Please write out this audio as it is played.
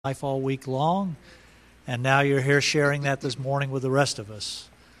life all week long, and now you're here sharing that this morning with the rest of us.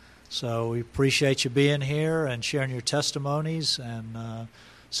 So we appreciate you being here and sharing your testimonies and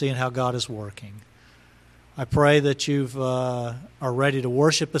seeing how God is working. I pray that you are ready to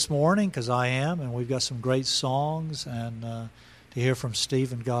worship this morning, because I am, and we've got some great songs and to hear from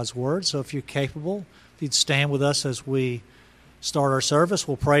Steve and God's Word. So if you're capable, if you'd stand with us as we start our service,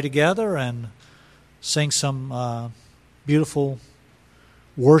 we'll pray together and sing some beautiful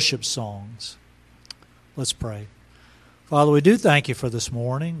worship songs. Let's pray. Father, we do thank you for this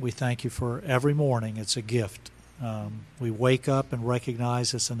morning. We thank you for every morning. It's a gift. We wake up and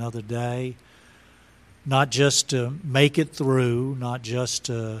recognize it's another day, not just to make it through, not just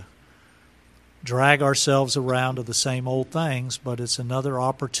to drag ourselves around to the same old things, but it's another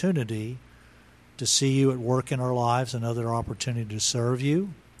opportunity to see you at work in our lives, another opportunity to serve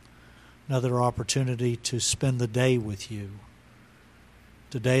you, another opportunity to spend the day with you.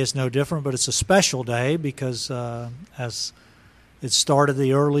 Today is no different, but it's a special day because as it started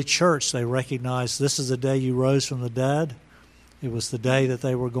the early church, they recognized this is the day you rose from the dead. It was the day that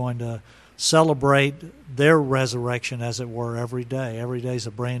they were going to celebrate their resurrection, as it were, every day. Every day is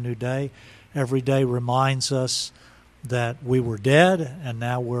a brand new day. Every day reminds us that we were dead and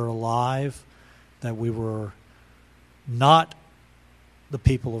now we're alive, that we were not the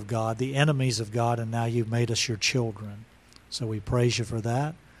people of God, the enemies of God, and now you've made us your children. So we praise you for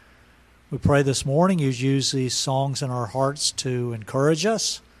that. We pray this morning you use these songs in our hearts to encourage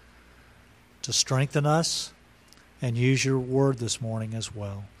us, to strengthen us, and use your word this morning as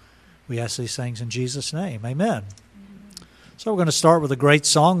well. We ask these things in Jesus' name. Amen. So we're going to start with a great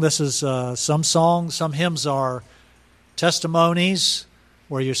song. This is some songs, some hymns are testimonies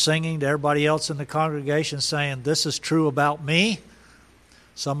where you're singing to everybody else in the congregation saying, this is true about me.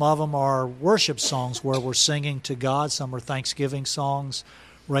 Some of them are worship songs where we're singing to God. Some are thanksgiving songs,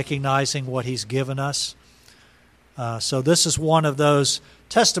 recognizing what He's given us. So this is one of those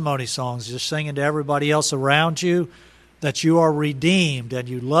testimony songs, just singing to everybody else around you that you are redeemed, and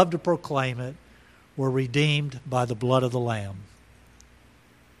you love to proclaim it. We're redeemed by the blood of the Lamb.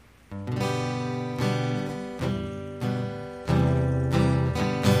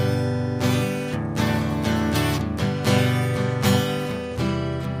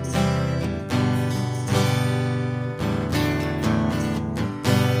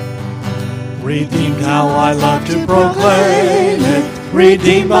 Redeemed, how I love to proclaim it.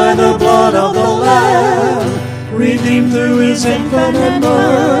 Redeemed by the blood of the Lamb. Redeemed through His infinite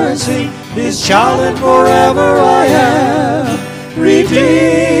mercy. His child and forever I am.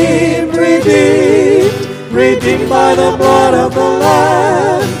 Redeemed, redeemed. Redeemed by the blood of the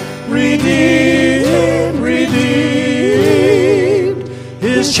Lamb. Redeemed, redeemed.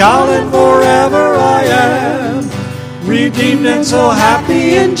 His child and forever I am. Redeemed and so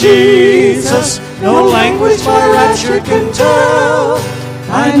happy in Jesus, no language my rapture can tell.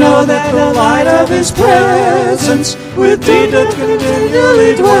 I know that the light of His presence with me doth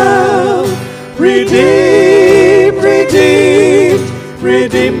continually dwell. Redeemed, redeemed,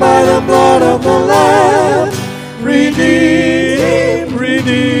 redeemed by the blood of the Lamb. Redeemed,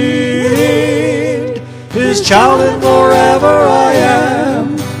 redeemed, His child and forever I am.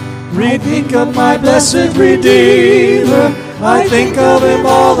 Think of my blessed Redeemer, I think of Him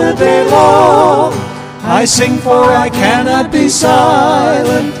all the day long. I sing for I cannot be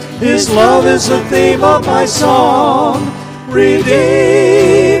silent, His love is the theme of my song.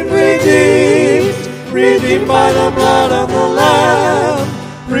 Redeemed, redeemed, redeemed by the blood of the Lamb.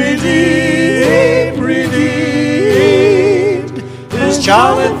 Redeemed, redeemed, His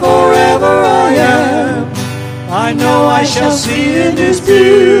child and forever I am. I know I shall see in His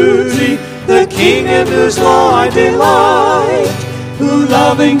beauty the King in whose law I delight, who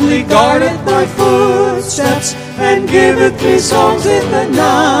lovingly guardeth my footsteps and giveth me songs in the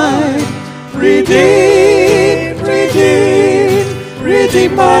night. Redeemed, redeemed,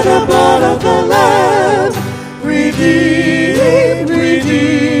 redeemed by the blood of the Lamb. Redeemed,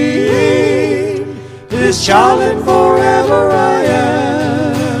 redeemed, His child and forever I am.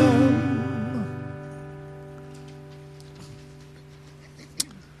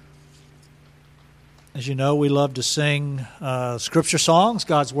 As you know, we love to sing scripture songs,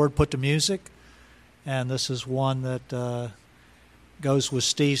 God's Word put to music, and this is one that goes with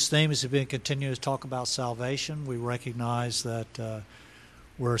Steve's theme as we continue to talk about salvation. We recognize that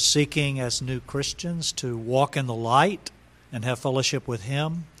we're seeking as new Christians to walk in the light and have fellowship with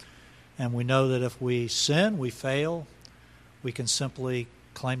Him, and we know that if we sin, we fail, we can simply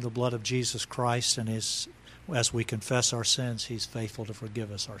claim the blood of Jesus Christ, and as we confess our sins, He's faithful to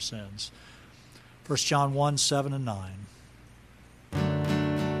forgive us our sins. 1 John 1, 7 and 9.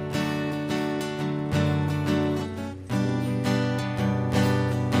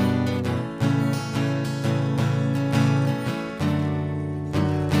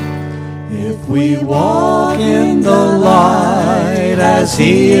 we walk in the light as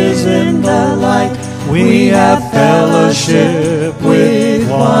He is in the light, we have fellowship with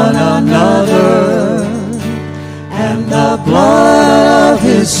one another. And the blood of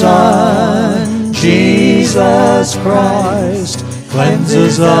His Son, Jesus Christ,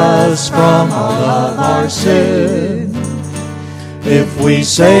 cleanses us from all of our sin. If we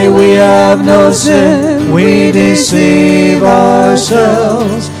say we have no sin, we deceive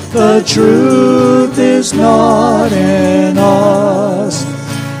ourselves. The truth is not in us.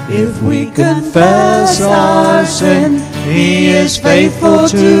 If we confess our sin, He is faithful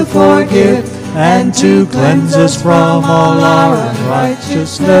to forgive and to cleanse us from all our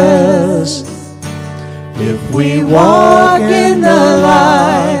unrighteousness. If we walk in the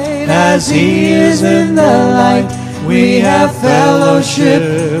light as He is in the light, we have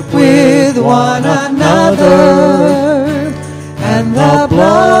fellowship with one another. And the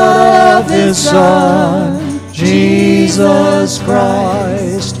blood of His Son, Jesus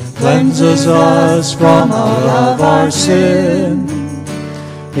Christ, cleanses us from all of our sin.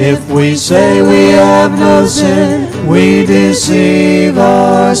 If we say we have no sin, we deceive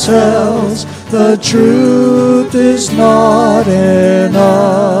ourselves. The truth is not in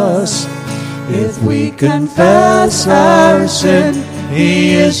us. If we confess our sin,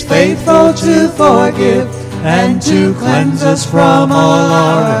 He is faithful to forgive and to cleanse us from all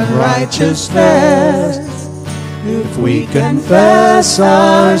our unrighteousness. If we confess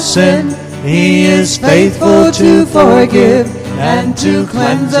our sin, He is faithful to forgive and to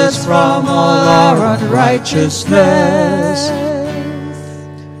cleanse us from all our unrighteousness.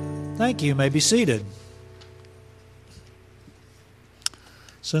 Thank you. You may be seated.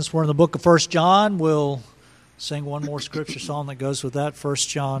 Since we're in the book of 1 John, we'll sing one more scripture song that goes with that, 1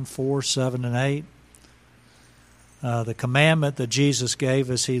 John 4, 7, and 8. The commandment that Jesus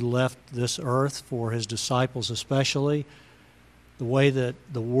gave as He left this earth for His disciples especially, the way that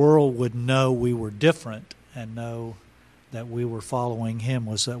the world would know we were different and know that we were following Him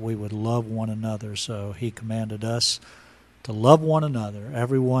was that we would love one another. So He commanded us to love one another.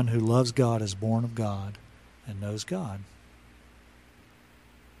 Everyone who loves God is born of God and knows God.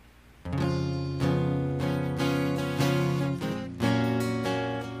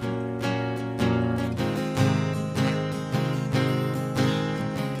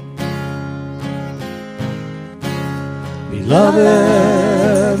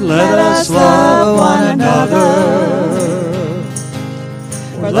 Beloved, let us love one another.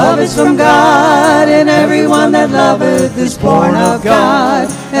 For love is from God, and everyone that loveth is born of God,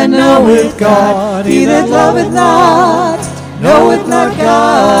 and knoweth God. He that loveth not knoweth not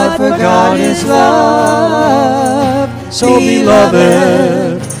God, for God is love. So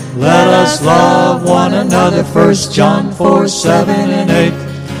beloved, let us love one another. 1 John 4, 7, and 8.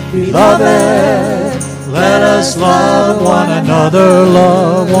 Beloved, let us love one another,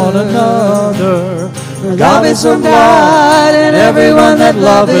 love one another. For love is from God, and everyone that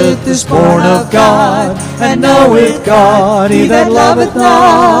loveth is born of God, and knoweth God. He that loveth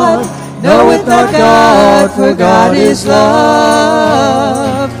not knoweth not God, for God is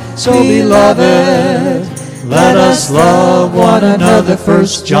love. So beloved, let us love one another. 1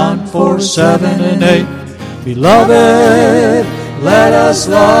 John 4, 7, and 8. Beloved, let us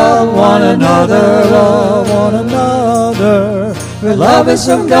love one another, love one another. For love is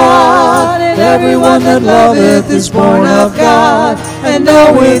from God, and everyone that loveth is born of God, and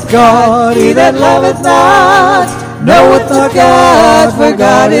knoweth God. He that loveth not knoweth not God, for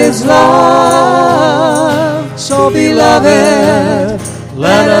God is love. So beloved,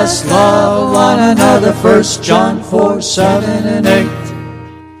 let us love one another. 1 John 4, 7, and 8.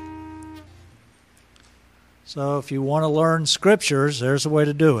 So if you want to learn scriptures, there's a way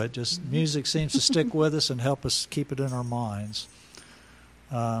to do it. Just music seems to stick with us and help us keep it in our minds.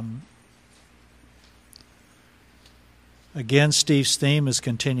 Again, Steve's theme is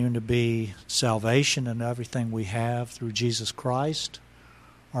continuing to be salvation and everything we have through Jesus Christ.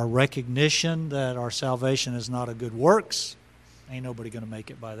 Our recognition that our salvation is not of good works. Ain't nobody going to make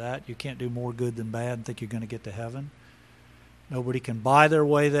it by that. You can't do more good than bad and think you're going to get to heaven. Nobody can buy their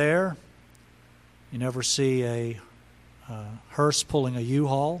way there. You never see a hearse pulling a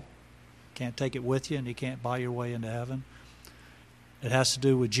U-Haul. Can't take it with you, and you can't buy your way into heaven. It has to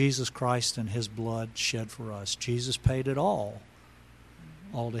do with Jesus Christ and His blood shed for us. Jesus paid it all.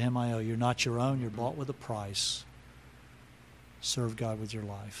 All to Him I owe. You're not your own. You're bought with a price. Serve God with your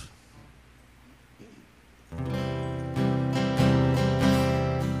life.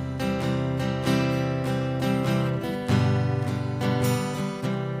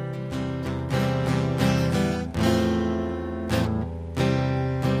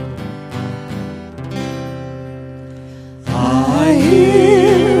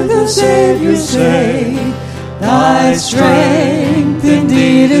 Savior say, thy strength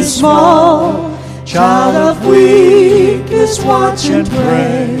indeed is small. Child of weakness, watch and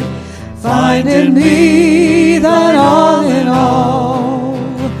pray. Find in me thine all in all.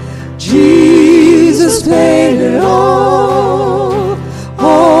 Jesus paid it all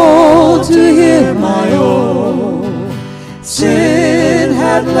to him I owe. Sin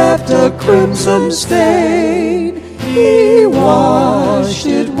had left a crimson stain, he washed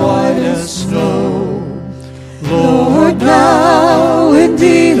it white as snow. Lord, now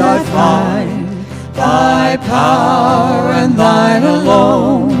indeed I find thy power and thine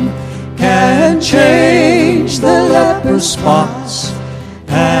alone can change the leper's spots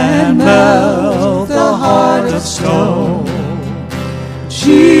and melt the heart of stone.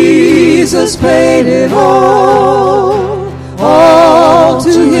 Jesus paid it all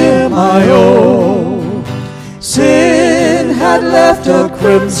to him I owe. Sin had left a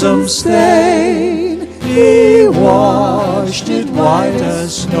crimson stain, he washed it white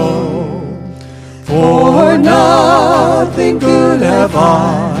as snow. For nothing good have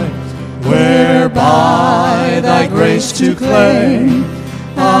I, whereby thy grace to claim.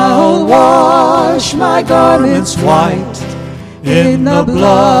 I'll wash my garments white in the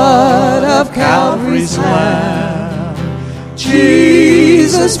blood of Calvary's Lamb.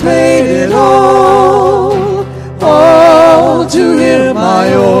 Jesus paid it all to him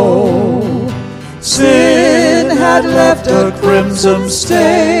I owe. Sin had left a crimson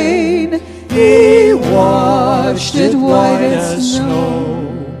stain, he washed it white as snow.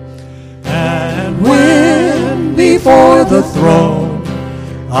 And when before the throne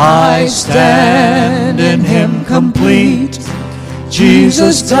I stand in him complete,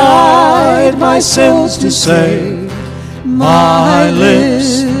 Jesus died my sins to save, my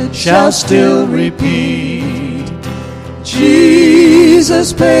lips shall still repeat.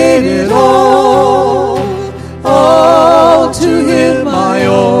 Jesus paid it all to him I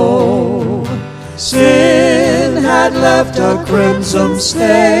owe. Sin had left a crimson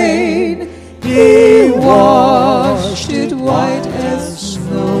stain, he washed it white as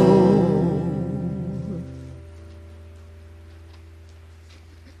snow.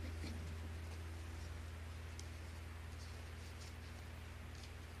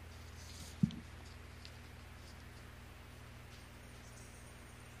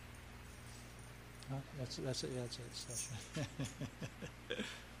 That's it.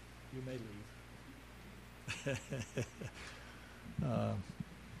 You may leave.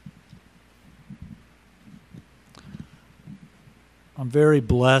 I'm very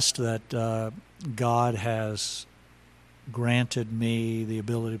blessed that God has granted me the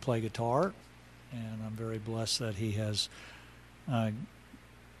ability to play guitar, and I'm very blessed that He has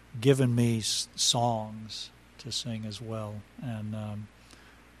given me songs to sing as well. And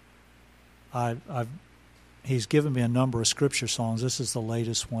He's given me a number of scripture songs. This is the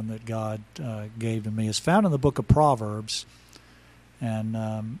latest one that God gave to me. It's found in the book of Proverbs,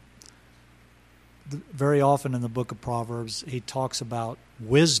 and very often in the book of Proverbs, he talks about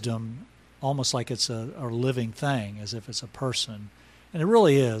wisdom almost like it's a living thing, as if it's a person. And it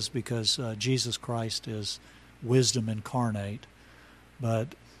really is, because Jesus Christ is wisdom incarnate.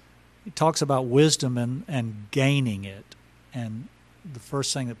 But he talks about wisdom and gaining it. And the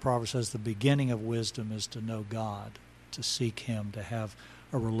first thing that Proverbs says, the beginning of wisdom is to know God, to seek Him, to have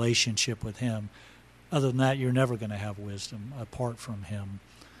a relationship with Him. Other than that, you're never going to have wisdom apart from Him.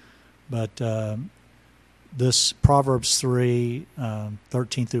 But this Proverbs 3,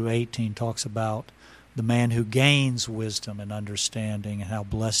 13 through 18 talks about the man who gains wisdom and understanding, and how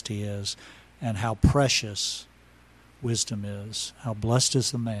blessed he is, and how precious wisdom is. How blessed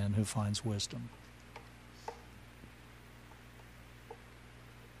is the man who finds wisdom.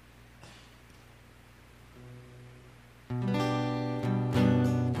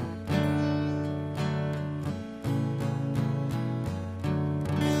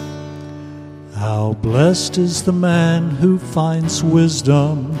 How blessed is the man who finds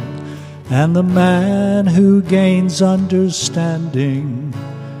wisdom, and the man who gains understanding.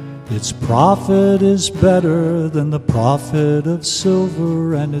 Its profit is better than the profit of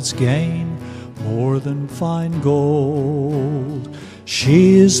silver, and its gain more than fine gold.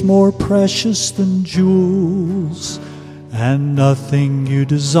 She is more precious than jewels, and nothing you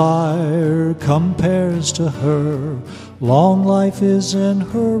desire compares to her. Long life is in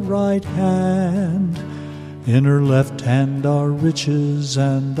her right hand. In her left hand are riches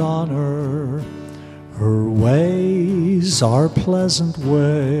and honor. Her ways are pleasant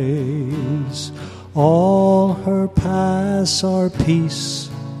ways. All her paths are peace.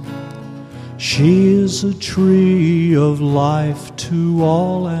 She is a tree of life to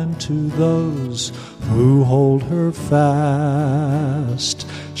all and to those who hold her fast.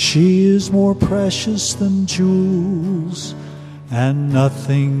 She is more precious than jewels, and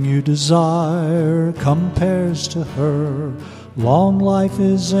nothing you desire compares to her. Long life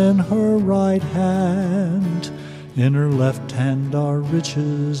is in her right hand. In her left hand are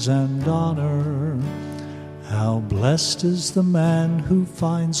riches and honor. How blessed is the man who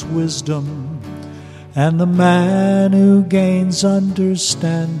finds wisdom, and the man who gains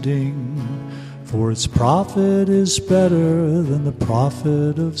understanding. For its profit is better than the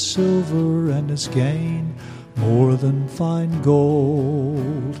profit of silver, and its gain more than fine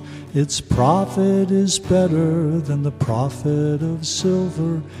gold. Its profit is better than the profit of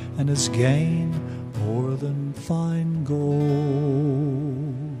silver, and its gain more than fine gold.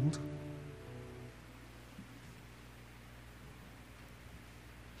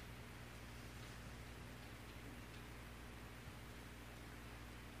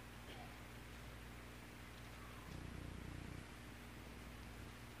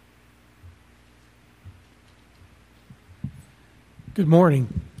 Good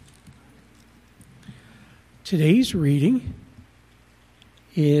morning. Today's reading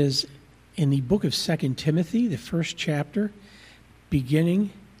is in the book of 2 Timothy, the first chapter,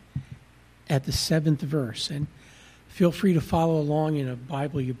 beginning at the 7th verse. And feel free to follow along in a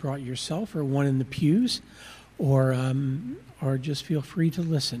Bible you brought yourself or one in the pews, or just feel free to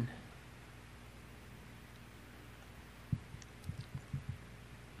listen.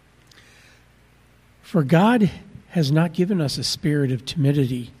 For God has not given us a spirit of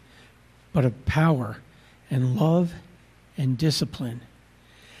timidity, but of power and love and discipline.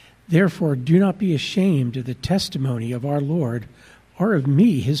 Therefore, do not be ashamed of the testimony of our Lord or of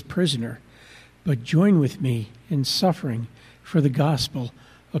me, his prisoner, but join with me in suffering for the gospel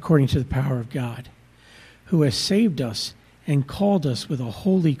according to the power of God, who has saved us and called us with a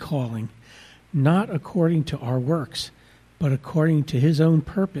holy calling, not according to our works, but according to his own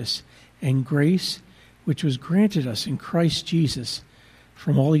purpose and grace, which was granted us in Christ Jesus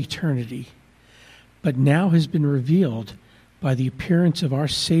from all eternity, but now has been revealed by the appearance of our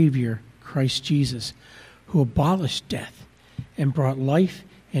Savior, Christ Jesus, who abolished death and brought life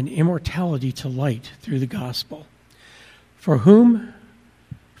and immortality to light through the gospel, for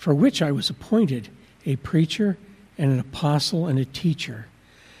which I was appointed a preacher and an apostle and a teacher.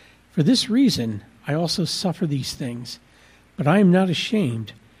 For this reason I also suffer these things, but I am not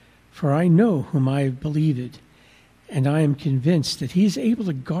ashamed, for I know whom I have believed, and I am convinced that he is able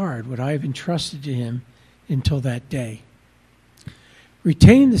to guard what I have entrusted to him until that day.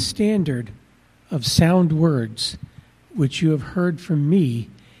 Retain the standard of sound words which you have heard from me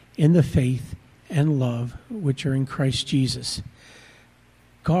in the faith and love which are in Christ Jesus.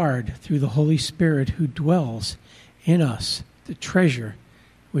 Guard through the Holy Spirit who dwells in us the treasure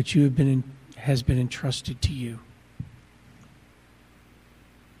which has been entrusted to you.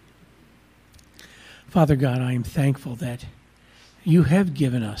 Father God, I am thankful that you have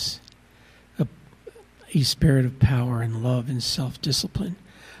given us a spirit of power and love and self-discipline.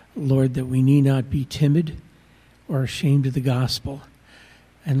 Lord, that we need not be timid or ashamed of the gospel.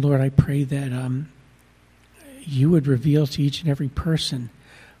 And Lord, I pray that you would reveal to each and every person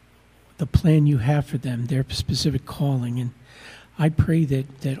the plan you have for them, their specific calling. And I pray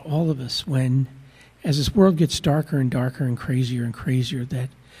that all of us, as this world gets darker and darker and crazier, that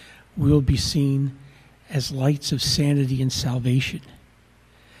we'll be seen as lights of sanity and salvation,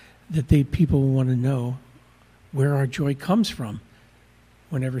 that people will want to know where our joy comes from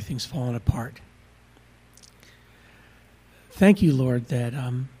when everything's fallen apart. Thank you, Lord, that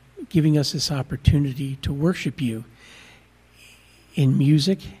giving us this opportunity to worship you in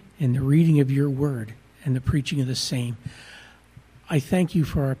music, in the reading of your word, and the preaching of the same. I thank you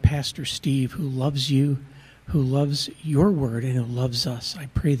for our Pastor Steve, who loves you, who loves your word, and who loves us. I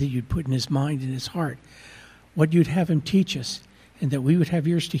pray that you'd put in his mind and his heart what you'd have him teach us, and that we would have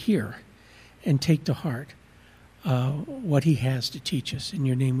ears to hear and take to heart what he has to teach us. In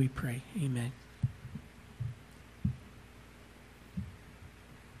your name we pray. Amen.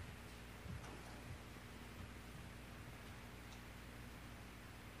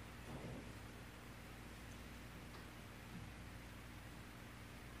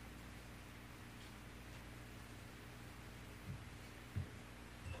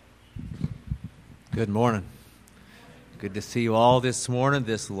 Good morning. Good to see you all this morning,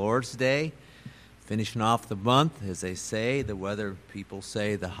 this Lord's Day. Finishing off the month, as they say, the weather people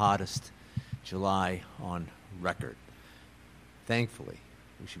say the hottest July on record. Thankfully,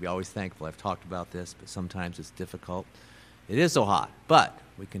 we should be always thankful. I've talked about this, but sometimes it's difficult. It is so hot, but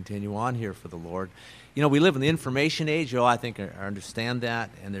we continue on here for the Lord. You know, we live in the information age. I think I understand that,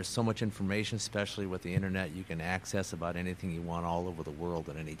 and there's so much information, especially with the internet. You can access about anything you want all over the world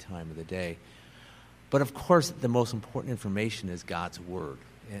at any time of the day. But of course, the most important information is God's Word.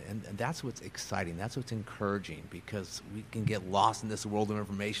 And that's what's exciting. That's what's encouraging, because we can get lost in this world of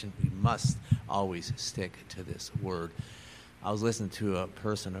information. We must always stick to this Word. I was listening to a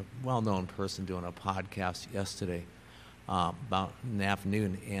well-known person doing a podcast yesterday about in the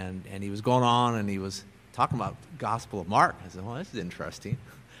afternoon, and he was going on and he was talking about the Gospel of Mark. I said, well, this is interesting.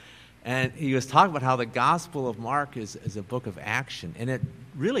 And he was talking about how the Gospel of Mark is a book of action, and it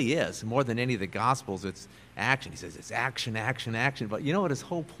really is. More than any of the Gospels, it's action. He says it's action, action, action. But you know what his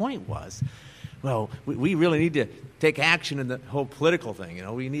whole point was? Well, we really need to take action in the whole political thing. You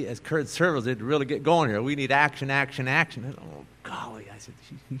know, we need, as conservatives, to really get going here. We need action, action, action. And, oh, golly, I said,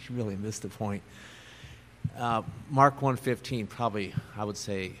 you really missed the point. Mark 1:15, probably, I would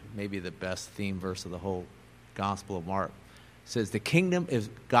say, maybe the best theme verse of the whole Gospel of Mark. Says, the kingdom of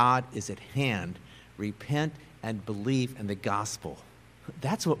God is at hand. Repent and believe in the gospel.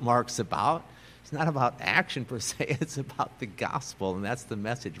 That's what Mark's about. It's not about action per se. It's about the gospel, and that's the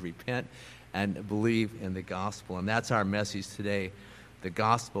message. Repent and believe in the gospel. And that's our message today, the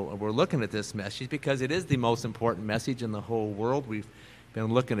gospel. And we're looking at this message because it is the most important message in the whole world. We've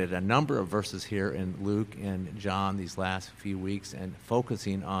been looking at a number of verses here in Luke and John these last few weeks and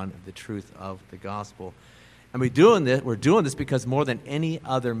focusing on the truth of the gospel. And we're doing this because more than any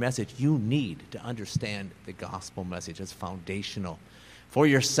other message, you need to understand the gospel message. It's foundational for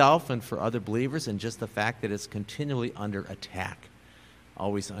yourself and for other believers, and just the fact that it's continually under attack.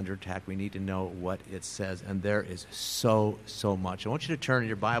 Always under attack. We need to know what it says, and there is so much. I want you to turn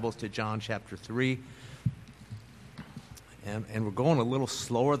your Bibles to John chapter 3. And we're going a little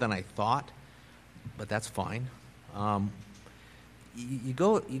slower than I thought, but that's fine. You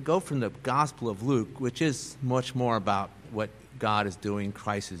go from the Gospel of Luke, which is much more about what God is doing,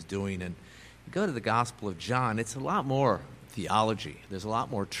 Christ is doing, and you go to the Gospel of John, it's a lot more theology. There's a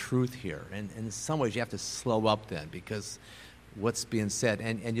lot more truth here. And in some ways you have to slow up then, because what's being said.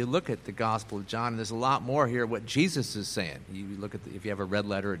 And you look at the Gospel of John, and there's a lot more here what Jesus is saying. You look at if you have a red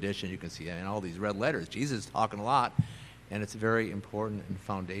letter edition, you can see in all these red letters, Jesus is talking a lot, and it's very important and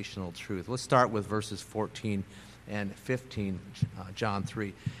foundational truth. Let's start with verses 14 and 15, John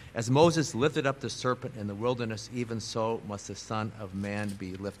 3. As Moses lifted up the serpent in the wilderness, even so must the Son of Man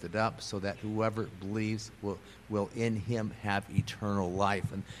be lifted up, so that whoever believes will in him have eternal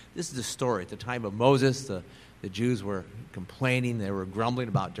life. And this is the story. At the time of Moses, the Jews were complaining. They were grumbling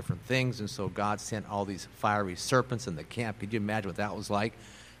about different things, and so God sent all these fiery serpents in the camp. Could you imagine what that was like?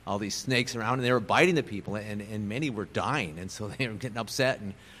 All these snakes around, and they were biting the people, and many were dying, and so they were getting upset.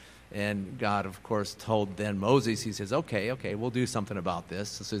 And God, of course, told then Moses, he says, okay, we'll do something about this.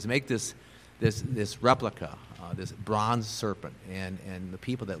 So he says, make this replica, this bronze serpent. And the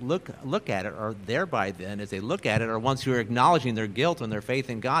people that look at it are thereby then, as they look at it, are ones who are acknowledging their guilt and their faith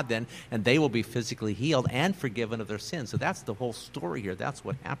in God then, and they will be physically healed and forgiven of their sins. So that's the whole story here. That's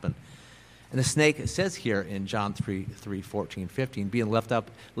what happened. And the snake, it says here in John 3, 14, 15, being lifted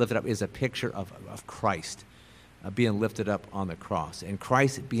up is a picture of Christ. Being lifted up on the cross. And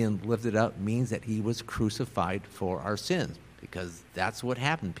Christ being lifted up means that he was crucified for our sins, because that's what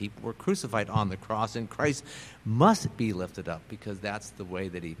happened. People were crucified on the cross, and Christ must be lifted up because that's the way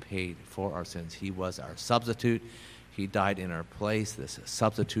that he paid for our sins. He was our substitute. He died in our place. This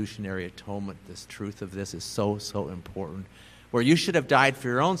substitutionary atonement, this truth of this is so important. Where you should have died for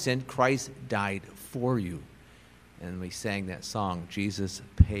your own sin, Christ died for you. And we sang that song, Jesus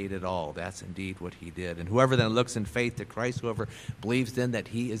paid it all. That's indeed what he did. And whoever then looks in faith to Christ, whoever believes then that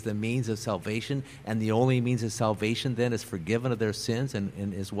he is the means of salvation, and the only means of salvation then is forgiven of their sins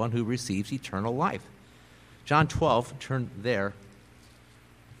and is one who receives eternal life. John 12, turn there.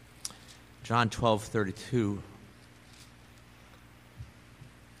 John 12:32.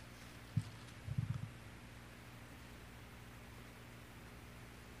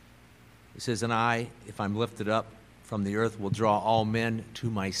 It says, and I, if I'm lifted up from the earth, will draw all men to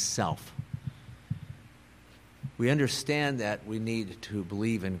myself. We understand that we need to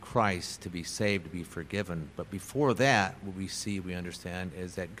believe in Christ to be saved, to be forgiven. But before that, what we understand,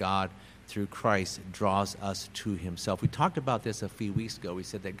 is that God, through Christ, draws us to himself. We talked about this a few weeks ago. We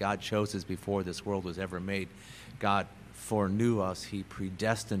said that God chose us before this world was ever made. God foreknew us. He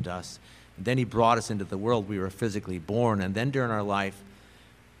predestined us. And then he brought us into the world. We were physically born. And then during our life,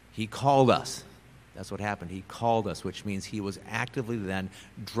 he called us. That's what happened. He called us, which means he was actively then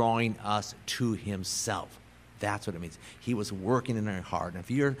drawing us to himself That's what it means. He was working in our heart. And if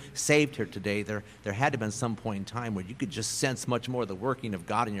you're saved here today, there had to have been some point in time where you could just sense much more the working of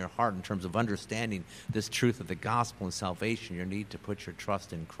God in your heart in terms of understanding this truth of the gospel and salvation, your need to put your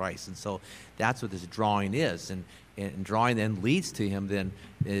trust in Christ. And so that's what this drawing is. And drawing then leads to him then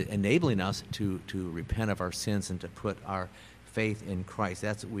enabling us to repent of our sins and to put our faith in Christ.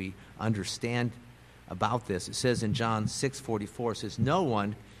 That's what we understand about this. It says in John 6:44, it says, "No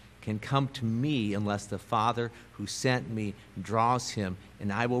one can come to me unless the Father who sent me draws him,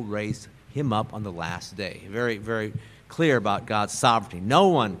 and I will raise him up on the last day." Very, very clear about God's sovereignty. No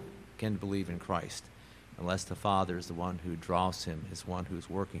one can believe in Christ unless the Father is the one who draws him, is one who's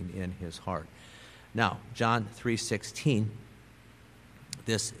working in his heart. Now, John 3:16,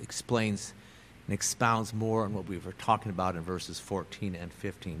 this explains and expounds more on what we were talking about in verses 14 and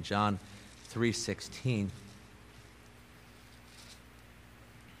 15. John 3:16.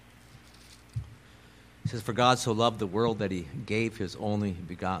 It says, "For God so loved the world that he gave his only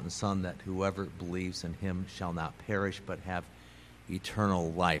begotten Son, that whoever believes in him shall not perish but have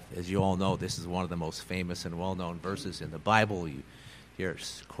eternal life." As you all know, this is one of the most famous and well-known verses in the Bible. You hear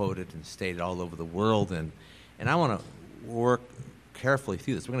it quoted and stated all over the world. And I want to work carefully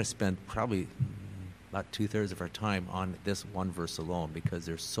through this. We're going to spend probably about 2/3 of our time on this one verse alone, because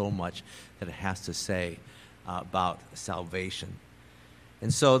there's so much that it has to say about salvation.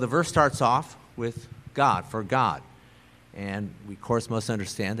 And so the verse starts off with God, for God. And we, of course, must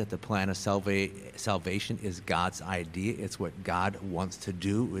understand that the plan of salvation is God's idea. It's what God wants to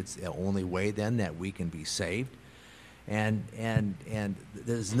do. It's the only way, then, that we can be saved. And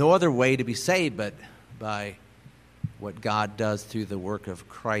there's no other way to be saved but by what God does through the work of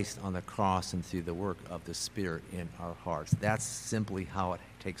Christ on the cross and through the work of the Spirit in our hearts. That's simply how it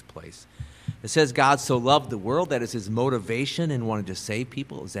takes place. It says God so loved the world, that is his motivation in wanting to save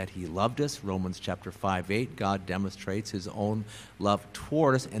people, is that he loved us. Romans chapter 5:8, God demonstrates his own love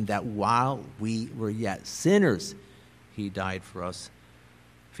toward us, and that while we were yet sinners, he died for us.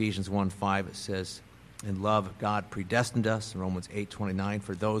 Ephesians 1:5, it says, "In love God predestined us." Romans 8:29,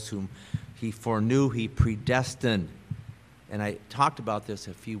 "For those whom he foreknew, he predestined." And I talked about this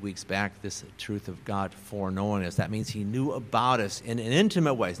a few weeks back, this truth of God foreknowing us. That means he knew about us in an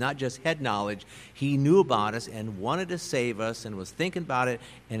intimate way. It's not just head knowledge. He knew about us and wanted to save us and was thinking about it,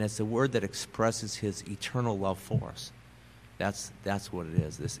 and it's a word that expresses his eternal love for us. That's what it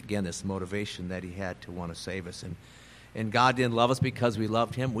is. This motivation that he had to want to save us. And God didn't love us because we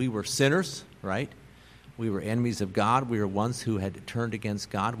loved him. We were sinners, right? We were enemies of God. We were ones who had turned against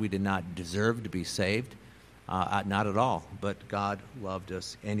God. We did not deserve to be saved. Not at all, but God loved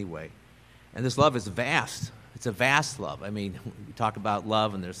us anyway. And this love is vast. It's a vast love. I mean, we talk about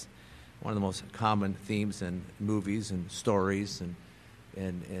love, and there's one of the most common themes in movies and stories and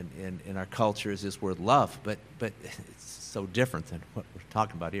in our culture is this word love. But it's so different than what we're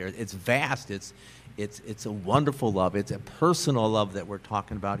talking about here. It's vast. It's a wonderful love. It's a personal love that we're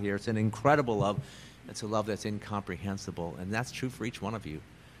talking about here. It's an incredible love. It's a love that's incomprehensible, and that's true for each one of you.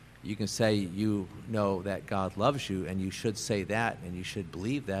 You can say you know that God loves you, and you should say that, and you should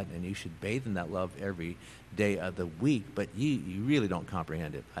believe that, and you should bathe in that love every day of the week, but you really don't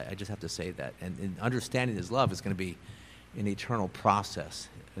comprehend it. I just have to say that. And understanding his love is going to be an eternal process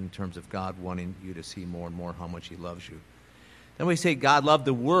in terms of God wanting you to see more and more how much he loves you. Then we say God loved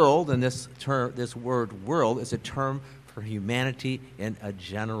the world, and this word world is a term for humanity in a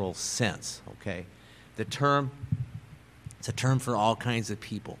general sense, okay? It's a term for all kinds of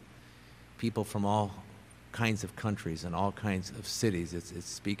people from all kinds of countries and all kinds of cities. It's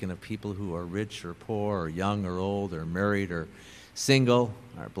speaking of people who are rich or poor or young or old or married or single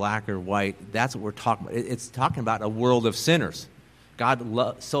or black or white. That's what we're talking about. It's talking about a world of sinners. God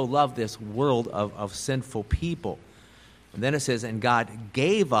so loved this world of sinful people. And then it says, and God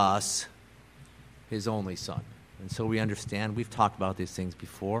gave us his only Son. And so we understand, we've talked about these things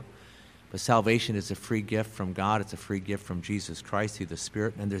before, but salvation is a free gift from God. It's a free gift from Jesus Christ through the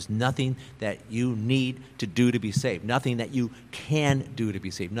Spirit. And there's nothing that you need to do to be saved. Nothing that you can do to be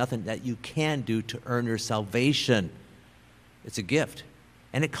saved. Nothing that you can do to earn your salvation. It's a gift.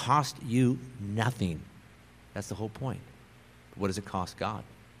 And it cost you nothing. That's the whole point. What does it cost God?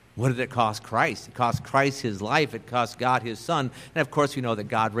 What did it cost Christ? It cost Christ his life. It cost God his Son. And of course, we know that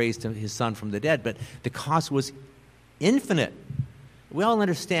God raised his Son from the dead. But the cost was infinite. We all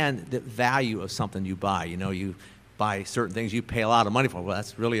understand the value of something you buy. You know, you buy certain things you pay a lot of money for. Well,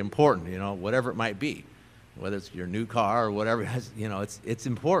 that's really important, you know, whatever it might be. Whether it's your new car or whatever, you know, it's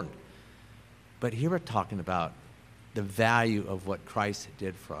important. But here we're talking about the value of what Christ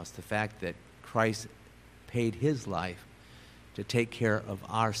did for us, the fact that Christ paid his life to take care of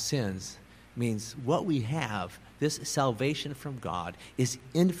our sins means what we have, this salvation from God, is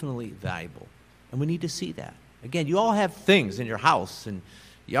infinitely valuable. And we need to see that. Again, you all have things in your house and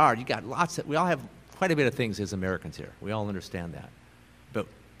yard. You got we all have quite a bit of things as Americans here. We all understand that. But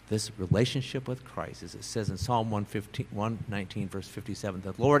this relationship with Christ, as it says in Psalm 119, verse 57,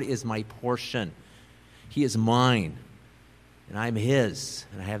 the Lord is my portion. He is mine, and I'm his,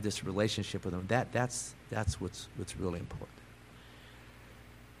 and I have this relationship with him. That's what's really important.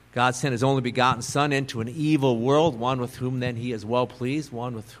 God sent his only begotten Son into an evil world, one with whom then he is well pleased,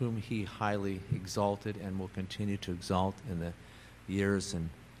 one with whom he highly exalted and will continue to exalt in the years and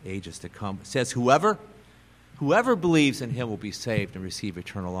ages to come. It says, whoever believes in him will be saved and receive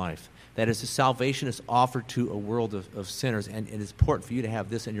eternal life. That is, the salvation is offered to a world of sinners, and it is important for you to have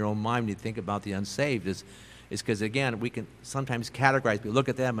this in your own mind when you think about the unsaved, is because, again, we can sometimes categorize people. Look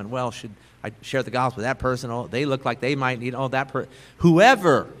at them and, well, should I share the gospel with that person? Oh, they look like they might need, that person.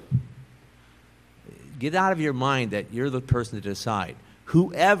 Whoever, get out of your mind that you're the person to decide.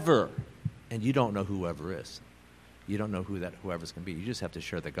 Whoever, and you don't know whoever is. You don't know who that whoever's going to be. You just have to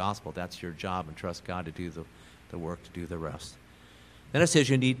share the gospel. That's your job, and trust God to do the work, to do the rest. Then it says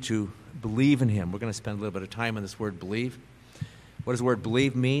you need to believe in him. We're going to spend a little bit of time on this word believe. What does the word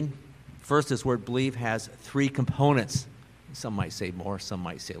believe mean? First, this word believe has three components. Some might say more, some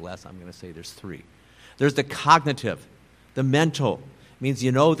might say less. I'm going to say there's three. There's the cognitive, the mental. It means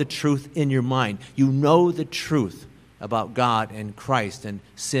you know the truth in your mind. You know the truth about God and Christ and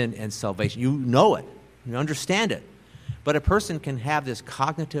sin and salvation. You know it. You understand it. But a person can have this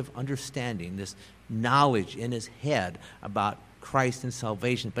cognitive understanding, this knowledge in his head about Christ and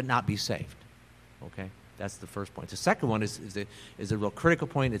salvation, but not be saved. Okay? That's the first point. The second one is a real critical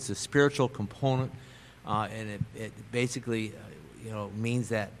point. It's a spiritual component, and it basically means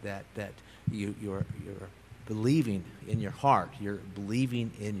that you're believing in your heart, you're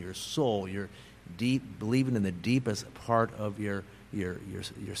believing in your soul, you're believing in the deepest part of your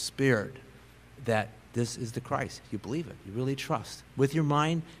spirit that this is the Christ. You believe it. You really trust. With your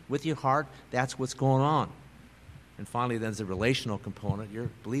mind, with your heart, that's what's going on. And finally, there's a relational component. You're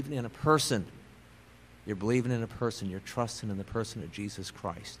believing in a person. You're believing in a person. You're trusting in the person of Jesus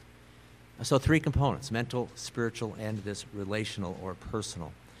Christ. So three components: mental, spiritual, and this relational or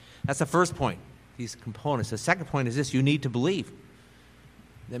personal. That's the first point, these components. The second point is this: you need to believe.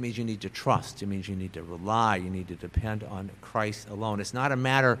 That means you need to trust. It means you need to rely. You need to depend on Christ alone. It's not a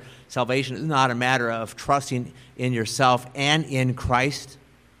matter, salvation is not a matter of trusting in yourself and in Christ.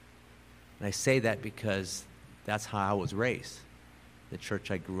 And I say that because that's how I was raised, the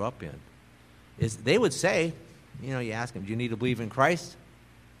church I grew up in. They would say, you ask them, do you need to believe in Christ?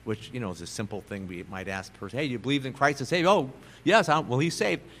 Which, is a simple thing we might ask a person. Hey, do you believe in Christ and say, oh, yes, well, he's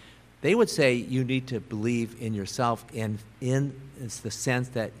saved. They would say you need to believe in yourself in the sense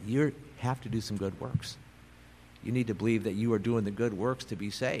that you have to do some good works. You need to believe that you are doing the good works to be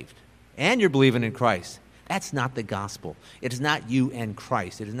saved. And you're believing in Christ. That's not the gospel. It is not you and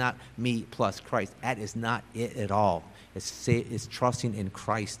Christ. It is not me plus Christ. That is not it at all. It's trusting in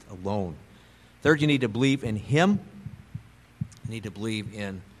Christ alone. Third, you need to believe in him. You need to believe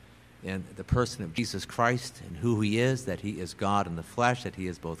in the person of Jesus Christ and who he is, that he is God in the flesh, that he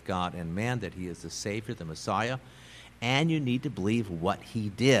is both God and man, that he is the Savior, the Messiah. And you need to believe what he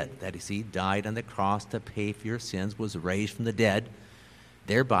did, that is, he died on the cross to pay for your sins, was raised from the dead,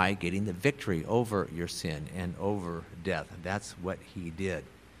 thereby getting the victory over your sin and over death. That's what he did.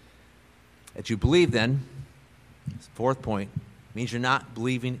 That you believe, then, fourth point, means you're not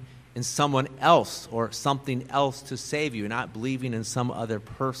believing in someone else or something else to save you. You're not believing in some other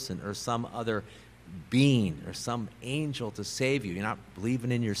person or some other being or some angel to save you. You're not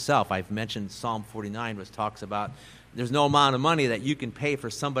believing in yourself. I've mentioned Psalm 49, which talks about there's no amount of money that you can pay for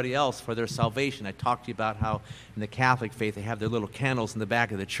somebody else for their salvation. I talked to you about how in the Catholic faith they have their little candles in the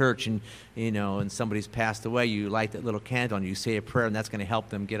back of the church, and and somebody's passed away, you light that little candle and you say a prayer, and that's going to help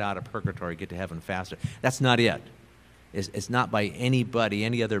them get out of purgatory, get to heaven faster. That's not it. It's not by anybody,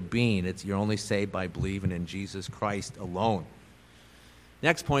 any other being. You're only saved by believing in Jesus Christ alone.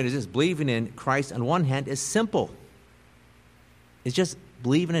 Next point is this: believing in Christ on one hand is simple. It's just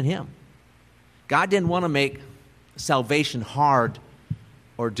believing in him. God didn't want to make salvation hard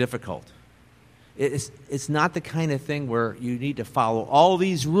or difficult. It's not the kind of thing where you need to follow all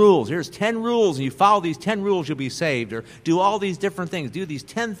these rules. Here's 10 rules, and you follow these 10 rules, you'll be saved. Or do all these different things. Do these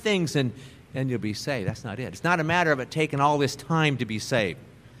 10 things, and you'll be saved. That's not it. It's not a matter of it taking all this time to be saved.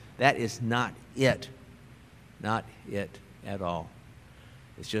 That is not it. Not it at all.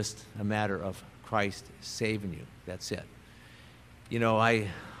 It's just a matter of Christ saving you. That's it. I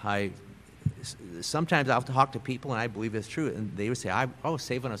sometimes I'll talk to people, and I believe it's true, and they would say, I was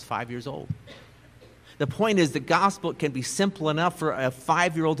saved when I was 5 years old. The point is the gospel can be simple enough for a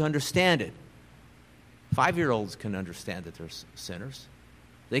 5-year-old to understand it. 5-year-olds can understand that they're sinners.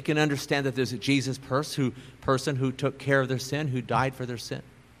 They can understand that there's a Jesus person who took care of their sin, who died for their sin.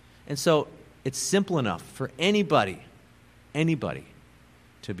 And so it's simple enough for anybody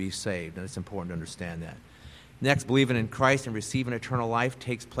to be saved, and it's important to understand that. Next, believing in Christ and receiving eternal life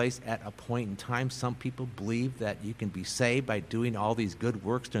takes place at a point in time. Some people believe that you can be saved by doing all these good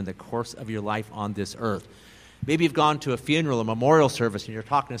works during the course of your life on this earth. Maybe you've gone to a funeral, a memorial service, and you're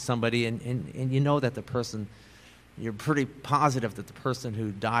talking to somebody, and you know that the person, you're pretty positive that the person who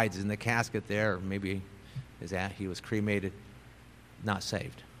died is in the casket there, or maybe he was cremated, not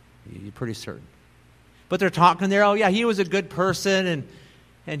saved. You're pretty certain. But they're talking there, oh yeah, he was a good person,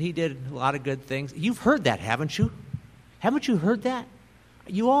 and he did a lot of good things. You've heard that, haven't you? Haven't you heard that?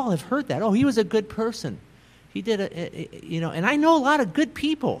 You all have heard that. Oh, he was a good person. He did and I know a lot of good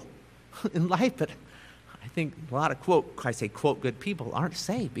people in life, but I think a lot of quote good people aren't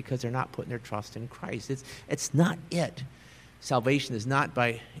saved because they're not putting their trust in Christ. It's not it. Salvation is not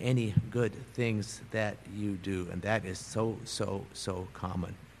by any good things that you do, and that is so, so, so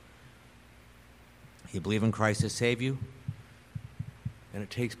common. You believe in Christ to save you, and it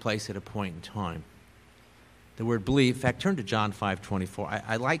takes place at a point in time. The word believe, in fact, turn to John 5:24.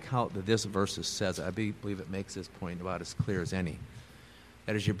 I like how this verse says it. I believe it makes this point about as clear as any.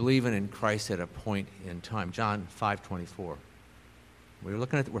 That is, you're believing in Christ at a point in time. John 5:24.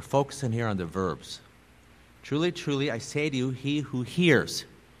 We're focusing here on the verbs. Truly, truly, I say to you, he who hears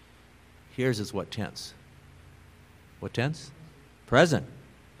is what tense? What tense? Present.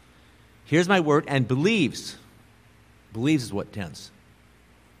 Hears my word and believes. Believes is what tense?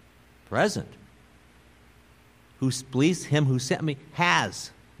 Present. Who believes him who sent me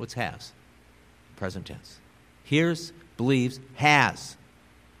has. What's has? Present tense. Hears, believes, has.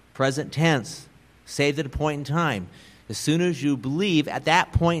 Present tense. Saved at a point in time. As soon as you believe, at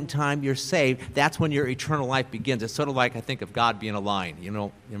that point in time you're saved. That's when your eternal life begins. It's sort of like I think of God being a line.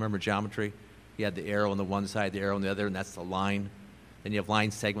 You remember geometry? You had the arrow on the one side, the arrow on the other, and that's the line. Then you have line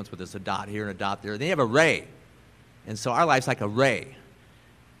segments where there's a dot here and a dot there. Then you have a ray. And so our life's like a ray.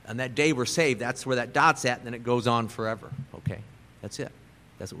 And that day we're saved, that's where that dot's at, and then it goes on forever. Okay? That's it.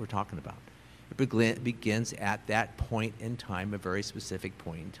 That's what we're talking about. It begins at that point in time, a very specific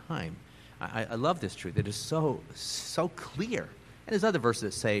point in time. I love this truth. It is so, so clear. And there's other verses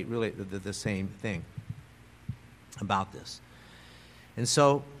that say really the same thing about this. And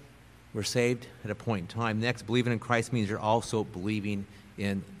so we're saved at a point in time. Next, believing in Christ means you're also believing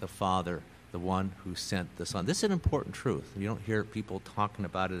in the Father, the one who sent the Son. This is an important truth. You don't hear people talking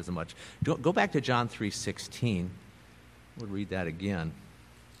about it as much. Go back to John 3:16. We'll read that again.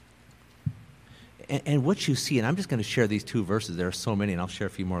 And what you see, and I'm just going to share these two verses. There are so many, and I'll share a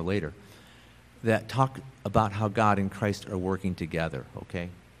few more later, that talk about how God and Christ are working together, okay?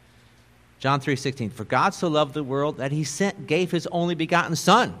 John 3:16, for God so loved the world that he gave his only begotten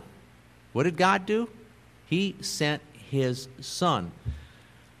Son. What did God do? He sent his Son.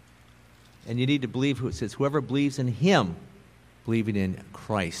 And you need to believe who it says, whoever believes in him, believing in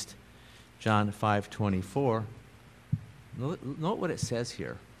Christ. John 5:24. Note what it says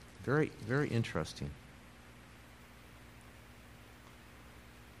here. Very, very interesting.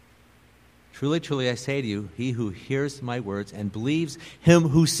 Truly, truly, I say to you, he who hears my words and believes him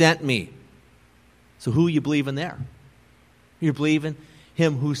who sent me. So who you believe in there? You're believing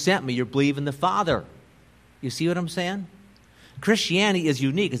him who sent me. You're believing the Father. You see what I'm saying? Christianity is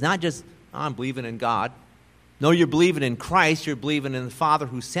unique. It's not just, I'm believing in God. No, you're believing in Christ. You're believing in the Father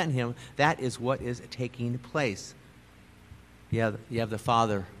who sent him. That is what is taking place. You have the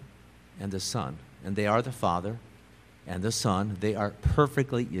Father and the Son. And they are the Father and the Son. They are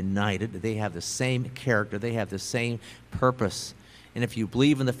perfectly united. They have the same character. They have the same purpose. And if you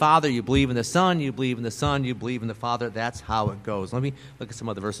believe in the Father, you believe in the Son, you believe in the Son, you believe in the Father. That's how it goes. Let me look at some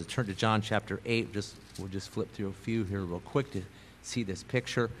other verses. Turn to John chapter 8. We'll just flip through a few here real quick to see this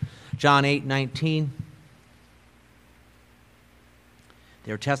picture. John 8:19.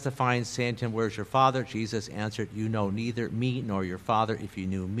 They were testifying, saying to him, where's your Father? Jesus answered, you know neither me nor your Father. If you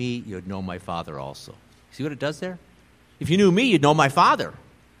knew me, you'd know my Father also. See what it does there? If you knew me, you'd know my Father.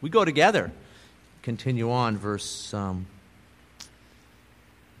 We go together. Continue on, verse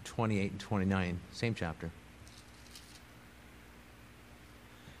 28 and 29, same chapter.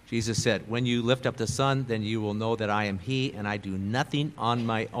 Jesus said, when you lift up the Son, then you will know that I am he, and I do nothing on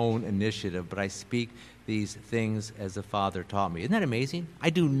my own initiative, but I speak these things as the Father taught me. Isn't that amazing? I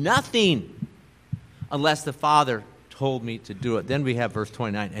do nothing unless the Father told me to do it. Then we have verse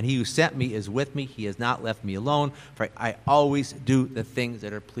 29. And he who sent me is with me. He has not left me alone, for I always do the things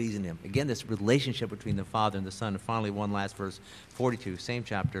that are pleasing him. Again, this relationship between the Father and the Son. And finally, one last verse, 42, same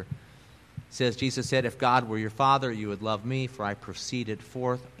chapter. Says, Jesus said, if God were your Father, you would love me, for I proceeded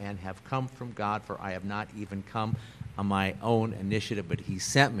forth and have come from God, for I have not even come on my own initiative, but he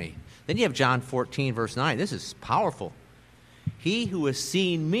sent me. Then you have John 14, verse 9. This is powerful. He who has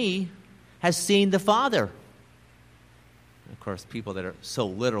seen me has seen the Father. Of course, people that are so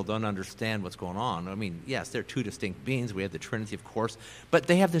literal don't understand what's going on. I mean, yes, they're two distinct beings. We have the Trinity, of course, but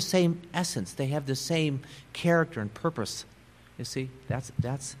they have the same essence. They have the same character and purpose. You see, that's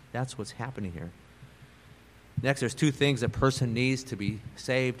what's happening here. Next, there's two things a person needs to be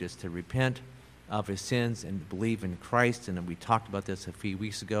saved, is to repent of his sins and believe in Christ. And we talked about this a few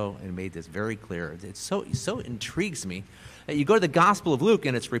weeks ago and made this very clear. It so intrigues me that you go to the Gospel of Luke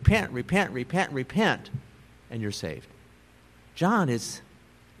and it's repent, repent, repent, repent, and you're saved. John, it's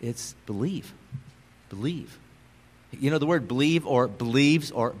believe. Believe. You know, the word believe or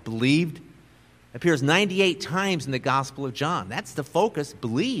believes or believed appears 98 times in the Gospel of John. That's the focus.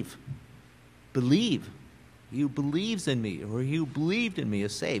 Believe. Believe. He who believes in me, or he who believed in me,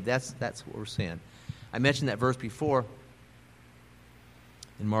 is saved. That's what we're saying. I mentioned that verse before.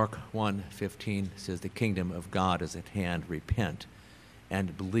 In Mark 1:15, it says, the kingdom of God is at hand. Repent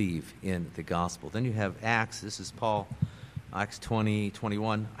and believe in the gospel. Then you have Acts. This is Paul. Acts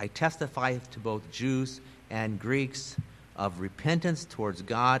 20:21. I testify to both Jews and Greeks of repentance towards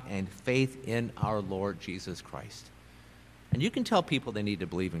God and faith in our Lord Jesus Christ. And you can tell people they need to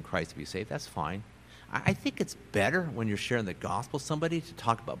believe in Christ to be saved. That's fine. I think it's better when you're sharing the gospel with somebody to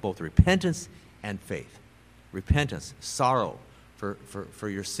talk about both repentance and faith. Repentance, sorrow for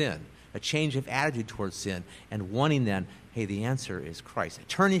your sin, a change of attitude towards sin, and wanting then, hey, the answer is Christ.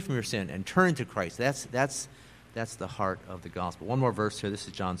 Turning from your sin and turning to Christ. That's the heart of the gospel. One more verse here. This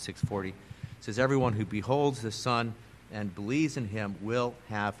is John 6:40. It says, everyone who beholds the Son and believes in him will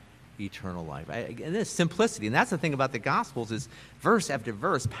have eternal life. And this simplicity, and that's the thing about the Gospels, is verse after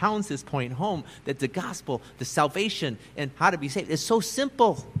verse pounds this point home that the gospel, the salvation, and how to be saved is so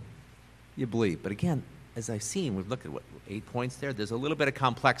simple. You believe. But again, as I've seen, we've looked at 8 points there. There's a little bit of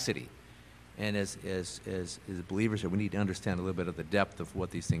complexity. And as believers here, we need to understand a little bit of the depth of what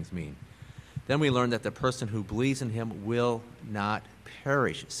these things mean. Then we learn that the person who believes in him will not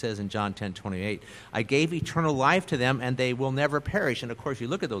perish. It says in John 10:28, I gave eternal life to them, and they will never perish. And of course, you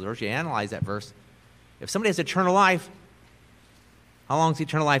look at those verses, you analyze that verse. If somebody has eternal life, how long does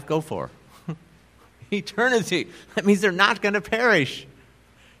eternal life go for? Eternity. That means they're not going to perish.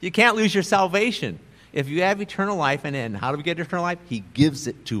 You can't lose your salvation. If you have eternal life, and how do we get eternal life? He gives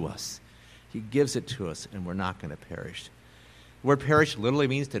it to us. He gives it to us, and we're not going to perish. The word perish literally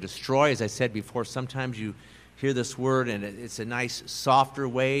means to destroy. As I said before, sometimes you hear this word, and it's a nice, softer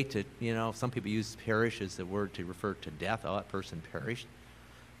way to, some people use perish as the word to refer to death. Oh, that person perished.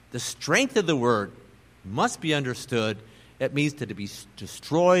 The strength of the word must be understood. It means to be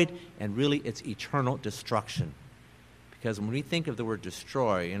destroyed, and really it's eternal destruction. Because when we think of the word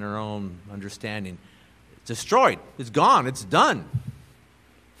destroy in our own understanding, it's destroyed, it's gone, it's done.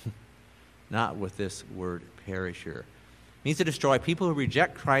 Not with this word perish here. It means to destroy. People who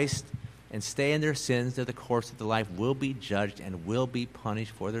reject Christ and stay in their sins through the course of their life will be judged and will be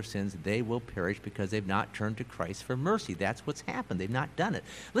punished for their sins. They will perish because they've not turned to Christ for mercy. That's what's happened. They've not done it.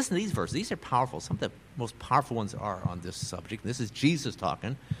 Listen to these verses. These are powerful. Some of the most powerful ones are on this subject. This is Jesus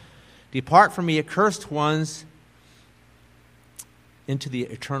talking. Depart from me, accursed ones, into the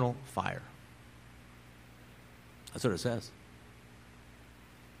eternal fire. That's what it says.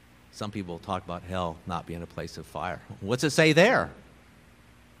 Some people talk about hell not being a place of fire. What's it say there?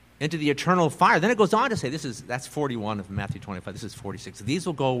 Into the eternal fire. Then it goes on to say, that's 41 of Matthew 25. This is 46. These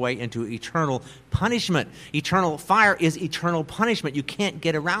will go away into eternal punishment. Eternal fire is eternal punishment. You can't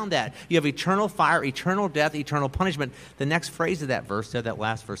get around that. You have eternal fire, eternal death, eternal punishment. The next phrase of that verse, that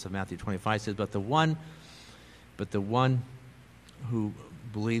last verse of Matthew 25 says, the one who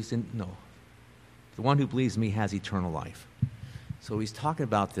believes in me has eternal life. So he's talking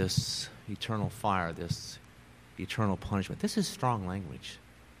about this eternal fire, this eternal punishment. This is strong language,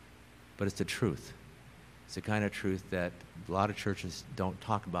 but it's the truth. It's the kind of truth that a lot of churches don't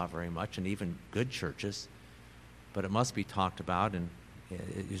talk about very much, and even good churches, but it must be talked about, and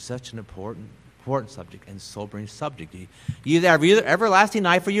it's such an important subject and sobering subject. You either have everlasting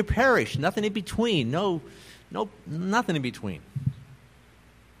life or you perish. Nothing in between. No, nothing in between.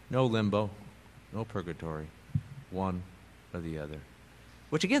 No limbo, no purgatory, one or the other.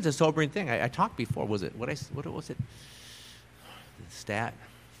 Which again is a sobering thing. I talked before. What was it? The stat?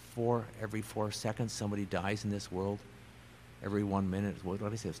 every 4 seconds somebody dies in this world. Every 1 minute, what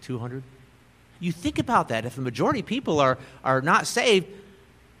did I say, it's 200? You think about that. If the majority of people are not saved,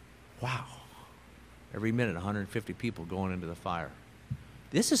 wow. Every minute, 150 people going into the fire.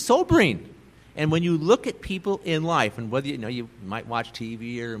 This is sobering. And when you look at people in life, and whether you might watch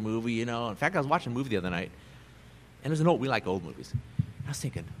TV or a movie, In fact, I was watching a movie the other night, and we like old movies. I was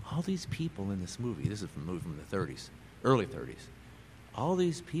thinking, all these people in this movie, this is from a movie from the 30s, early 30s, all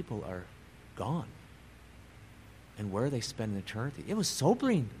these people are gone. And where are they spending eternity? It was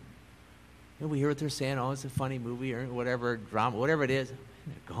sobering. We hear what they're saying, it's a funny movie or whatever, drama, whatever it is.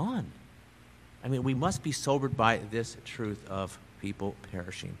 They're gone. I mean, we must be sobered by this truth of people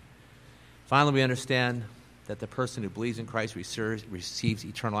perishing. Finally, we understand that the person who believes in Christ receives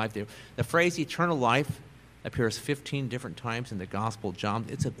eternal life. The phrase eternal life appears 15 different times in the Gospel of John.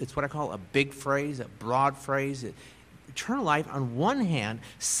 It's what I call a big phrase, a broad phrase. Eternal life, on one hand,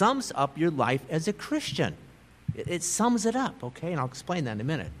 sums up your life as a Christian. It sums it up, okay? And I'll explain that in a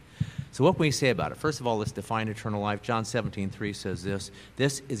minute. So what can we say about it? First of all, let's define eternal life. John 17:3 says this: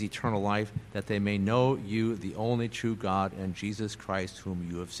 "This is eternal life, that they may know you, the only true God, and Jesus Christ, whom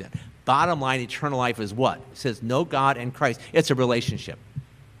you have sent." Bottom line, eternal life is what? It says know God and Christ. It's a relationship.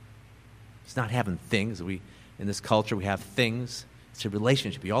 It's not having things. In this culture, we have things. It's a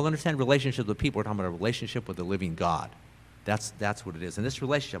relationship. You all understand relationships with people. We're talking about a relationship with the living God. That's what it is. And this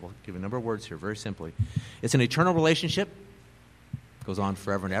relationship, I'll give you a number of words here very simply. It's an eternal relationship. It goes on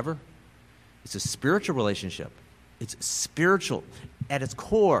forever and ever. It's a spiritual relationship. It's spiritual at its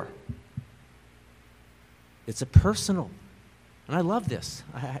core. It's a personal. And I love this.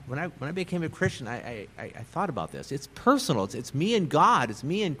 When I became a Christian, I thought about this. It's personal. It's me and God. It's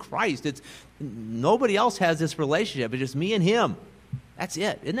me and Christ. Nobody else has this relationship. It's just me and Him. That's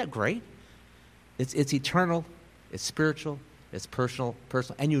it. Isn't that great? It's eternal. It's spiritual. It's personal.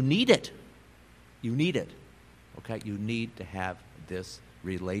 And you need it. You need it. Okay? You need to have this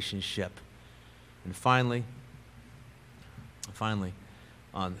relationship. And finally,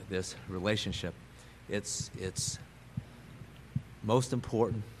 on this relationship, it's most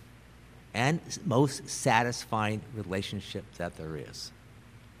important and most satisfying relationship that there is.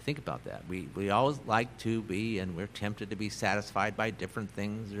 Think about that. We always like to be, and we're tempted to be satisfied by different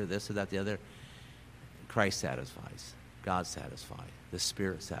things or this or that, the other. Christ satisfies. God satisfies. The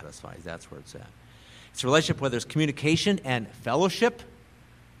Spirit satisfies. That's where it's at. It's a relationship where there's communication and fellowship.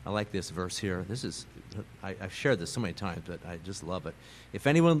 I like this verse here. I've shared this so many times, but I just love it. "If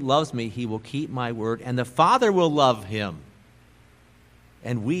anyone loves me, he will keep my word, and the Father will love him.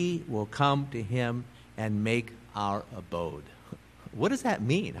 And we will come to him and make our abode." What does that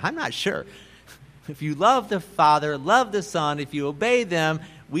mean? I'm not sure. If you love the Father, love the Son, if you obey them,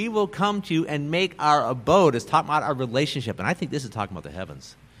 we will come to you and make our abode. It's talking about our relationship. And I think this is talking about the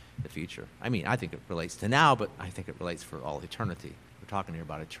heavens, the future. I mean, I think it relates to now, but I think it relates for all eternity. We're talking here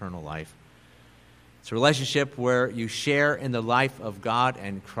about eternal life. It's a relationship where you share in the life of God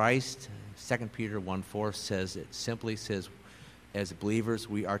and Christ. 2 Peter 1:4 says, it simply says, as believers,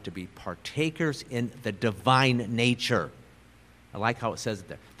 we are to be partakers in the divine nature. I like how it says it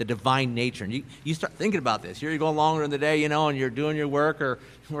there, the divine nature. And you start thinking about this. You're going along in the day, and you're doing your work or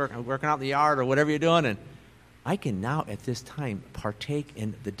working out in the yard or whatever you're doing, and I can now at this time partake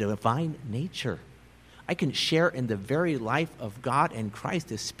in the divine nature. I can share in the very life of God and Christ,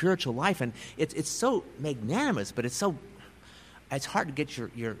 this spiritual life, and it's so magnanimous, but it's hard to get your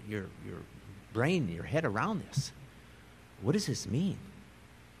brain, your head around this. What does this mean?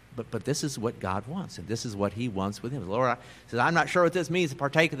 But this is what God wants, and this is what He wants with Him. The Lord says, I'm not sure what this means to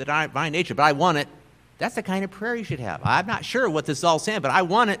partake of the divine nature, but I want it. That's the kind of prayer you should have. I'm not sure what this is all saying, but I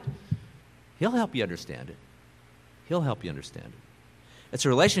want it. He'll help you understand it. He'll help you understand it. It's a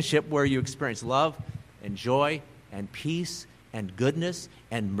relationship where you experience love and joy and peace and goodness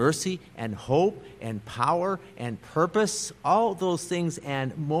and mercy and hope and power and purpose, all those things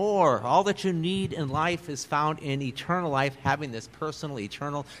and more. All that you need in life is found in eternal life, having this personal,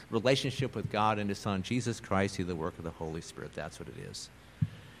 eternal relationship with God and His Son, Jesus Christ, through the work of the Holy Spirit. That's what it is.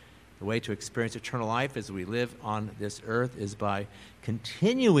 The way to experience eternal life as we live on this earth is by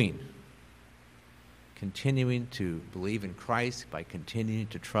continuing to believe in Christ, by continuing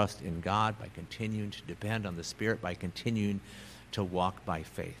to trust in God, by continuing to depend on the Spirit, by continuing to walk by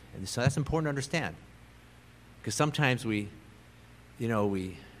faith. And so that's important to understand. Because sometimes and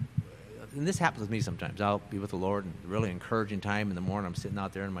this happens with me sometimes. I'll be with the Lord and really encouraging time in the morning. I'm sitting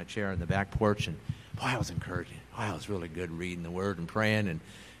out there in my chair in the back porch, and boy, I was encouraging. Boy, it was really good reading the Word and praying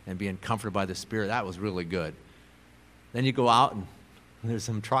and being comforted by the Spirit. That was really good. Then you go out and there's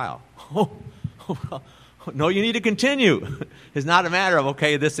some trial. No, you need to continue. It's not a matter of,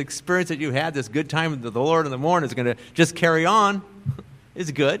 okay, this experience that you had, this good time with the Lord in the morning is going to just carry on. It's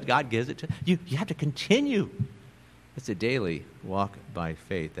good. God gives it to you. You have to continue. It's a daily walk by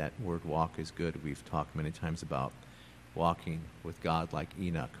faith. That word walk is good. We've talked many times about walking with God like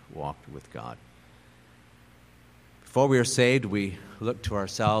Enoch walked with God. Before we are saved, we look to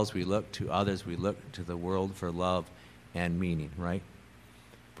ourselves, we look to others, we look to the world for love and meaning, right?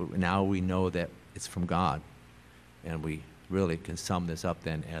 But now we know that it's from God, and we really can sum this up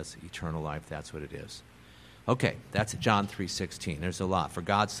then as eternal life. That's what it is. Okay, that's John 3:16. There's a lot. For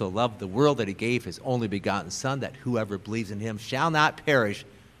God so loved the world that he gave his only begotten Son, that whoever believes in him shall not perish,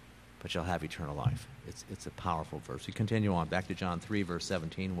 but shall have eternal life. It's a powerful verse. We continue on. Back to John 3, verse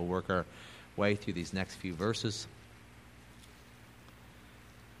 17. We'll work our way through these next few verses.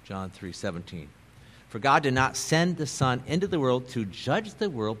 John 3:17. For God did not send the Son into the world to judge the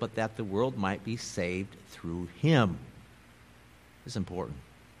world, but that the world might be saved through him. This is important.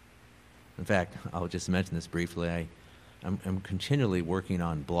 In fact, I'll just mention this briefly. I'm continually working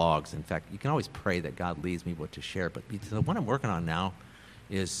on blogs. In fact, you can always pray that God leads me what to share. But the one I'm working on now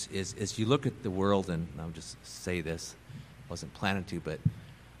is you look at the world, and I'll just say this, wasn't planning to, but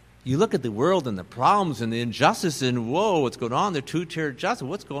you look at the world and the problems and the injustice and, whoa, what's going on, the two-tier justice,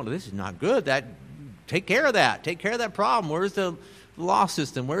 what's going on? This is not good. Take care of that. Take care of that problem. Where's the law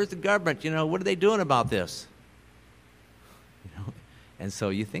system? Where's the government? What are they doing about this? And so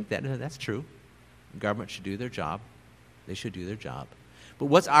you think that's true. The government should do their job. They should do their job. But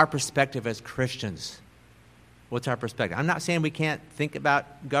what's our perspective as Christians? What's our perspective? I'm not saying we can't think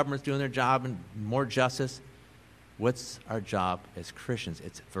about governments doing their job and more justice. What's our job as Christians?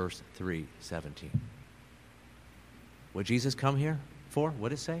 It's verse 3:17. What Jesus come here for? What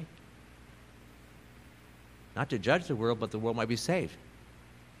did it say? Not to judge the world, but the world might be saved.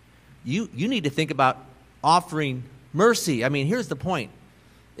 You need to think about offering mercy. I mean, here's the point.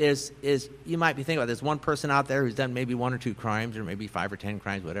 Is you might be thinking about there's one person out there who's done maybe 1 or 2 crimes, or maybe 5 or 10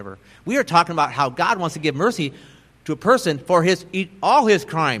 crimes, whatever. We are talking about how God wants to give mercy to a person for all his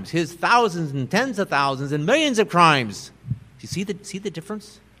crimes, his thousands and tens of thousands and millions of crimes. Do you see the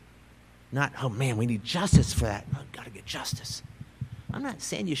difference? Not, oh man, we need justice for that. No, got to get justice. I'm not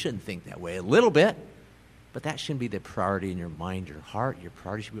saying you shouldn't think that way a little bit, but that shouldn't be the priority in your mind, your heart. Your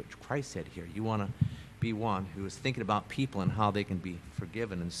priority should be what Christ said here. You want to be one who is thinking about people and how they can be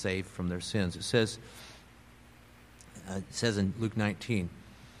forgiven and saved from their sins. It says in Luke 19,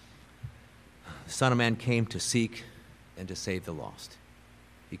 the Son of Man came to seek and to save the lost.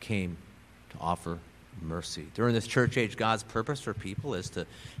 He came to offer mercy. During this church age, God's purpose for people is to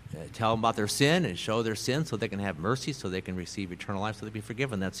tell them about their sin and show their sin so they can have mercy, so they can receive eternal life, so they be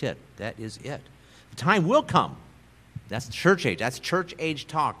forgiven. That's it. That is it. The time will come. That's church age. That's church age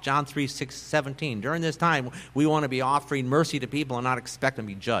talk. John 3:17. During this time, we want to be offering mercy to people and not expect them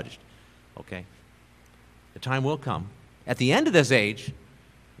to be judged. Okay? The time will come. At the end of this age,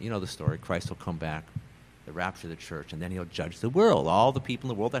 you know the story. Christ will come back, the rapture of the church, and then he'll judge the world. All the people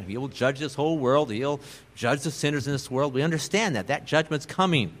in the world. He will judge this whole world. He'll judge the sinners in this world. We understand that. That judgment's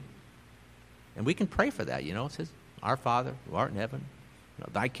coming. And we can pray for that. It says, Our Father, who art in heaven,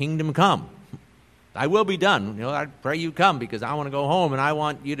 thy kingdom come. Thy will be done. I pray you come because I want to go home and I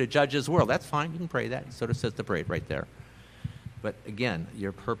want you to judge this world. That's fine. You can pray that. It sort of says to pray it right there. But again,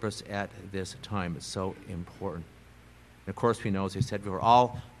 your purpose at this time is so important. And of course, we know, as he said, we're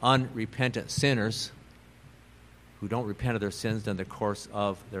all unrepentant sinners who don't repent of their sins, then the course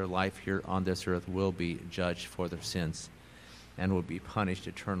of their life here on this earth will be judged for their sins and will be punished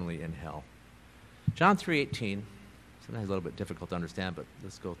eternally in hell. John 3:18. Sometimes a little bit difficult to understand, but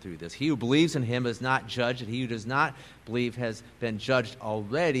let's go through this. He who believes in him is not judged, and he who does not believe has been judged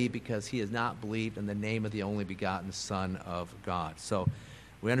already because he has not believed in the name of the only begotten Son of God. So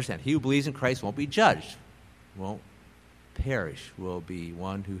we understand. He who believes in Christ won't be judged, won't perish, will be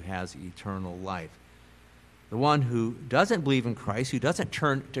one who has eternal life. The one who doesn't believe in Christ, who doesn't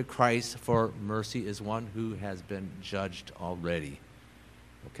turn to Christ for mercy, is one who has been judged already.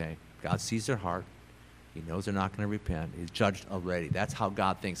 Okay? God sees their heart. He knows they're not going to repent. He's judged already. That's how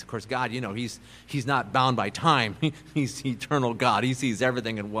God thinks. Of course, God, he's not bound by time. He's eternal God. He sees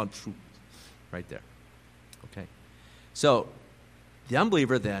everything in one truth. Right there. Okay? So, the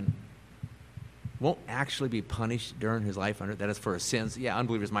unbeliever then won't actually be punished during his life under that is for his sins. Yeah,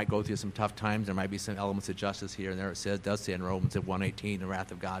 unbelievers might go through some tough times. There might be some elements of justice here and there. It does say in Romans 1:18, the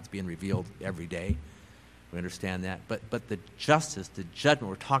wrath of God's being revealed every day. We understand that. But the justice, the judgment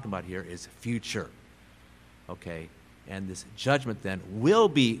we're talking about here is future. Okay, and this judgment then will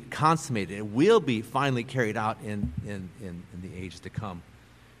be consummated. It will be finally carried out in the ages to come.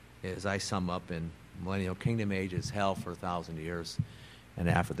 as I sum up in millennial kingdom age, is hell for 1,000 years. And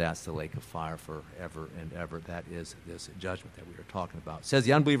after that's the lake of fire forever and ever. That is this judgment that we are talking about. It says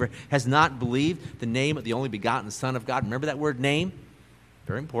the unbeliever has not believed the name of the only begotten Son of God. Remember that word name?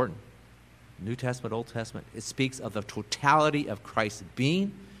 Very important. New Testament, Old Testament. It speaks of the totality of Christ's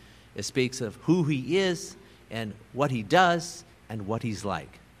being. It speaks of who he is and what he does and what he's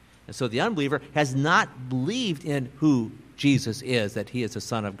like. And so the unbeliever has not believed in who Jesus is, that he is the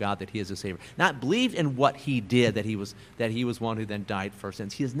Son of God, that he is the Savior. Not believed in what he did, that he was one who then died for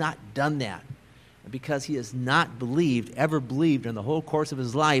sins. He has not done that. And because he has not ever believed in the whole course of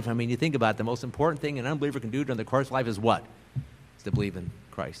his life, I mean, you think about it, the most important thing an unbeliever can do during the course of life is what? Is to believe in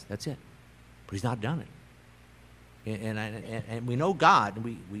Christ. That's it. But he's not done it. And we know God, and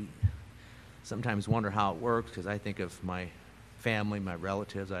we sometimes wonder how it works, because I think of my family, my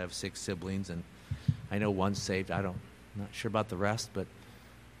relatives. I have 6 siblings, and I know one's saved. I'm not sure about the rest, but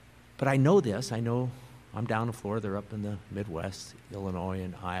I know this. I know I'm down in Florida. They're up in the Midwest, Illinois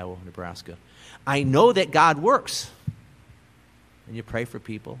and Iowa, Nebraska. I know that God works. And you pray for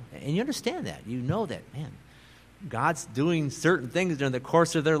people, and you understand that. You know that, man, God's doing certain things during the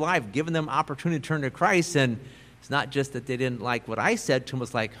course of their life, giving them opportunity to turn to Christ. And it's not just that they didn't like what I said to them.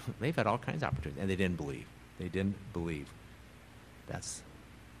 It's like they've had all kinds of opportunities, and they didn't believe. They didn't believe. They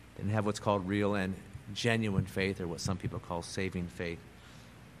didn't have what's called real and genuine faith, or what some people call saving faith.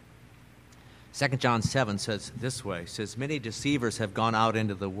 2 John 7 says this way, says, many deceivers have gone out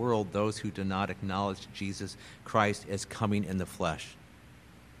into the world, those who do not acknowledge Jesus Christ as coming in the flesh.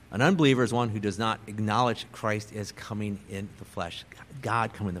 An unbeliever is one who does not acknowledge Christ as coming in the flesh.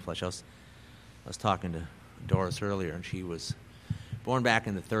 God coming in the flesh. I was talking to Doris earlier, and she was born back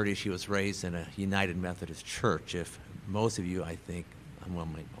in the 30s. She was raised in a United Methodist church. If most of you, I think, well,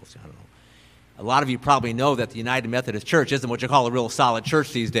 most, I don't know. A lot of you probably know that the United Methodist Church isn't what you call a real solid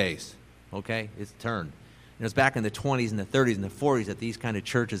church these days. Okay? It's turned. And it was back in the 20s and the 30s and the 40s that these kind of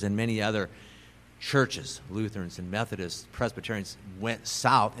churches and many other churches, Lutherans and Methodists, Presbyterians, went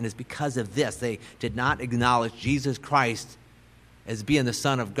south. And it's because of this. They did not acknowledge Jesus Christ as being the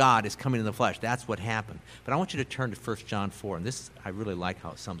Son of God, as coming in the flesh. That's what happened. But I want you to turn to 1 John 4. And this, I really like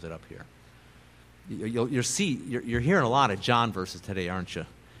how it sums it up here. You'll see, you're hearing a lot of John verses today, aren't you?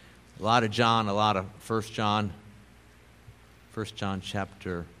 A lot of John, a lot of 1 John. 1 John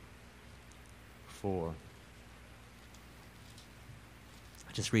chapter 4.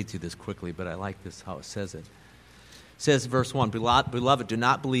 I'll just read through this quickly, but I like this, how it says it. It says, verse 1, Beloved, do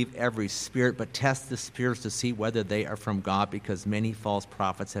not believe every spirit, but test the spirits to see whether they are from God, because many false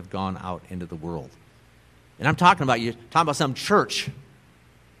prophets have gone out into the world. And I'm talking about some church.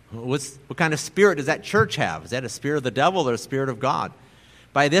 What kind of spirit does that church have? Is that a spirit of the devil or a spirit of God?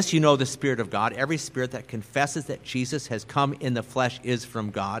 By this you know the Spirit of God. Every spirit that confesses that Jesus has come in the flesh is from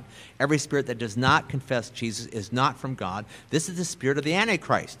God. Every spirit that does not confess Jesus is not from God. This is the spirit of the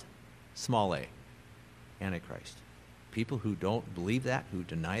Antichrist, small a, Antichrist. People who don't believe that, who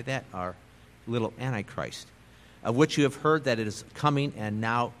deny that, are little Antichrist, of which you have heard that it is coming, and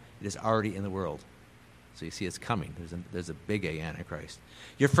now it is already in the world. So you see it's coming. There's a big A, Antichrist.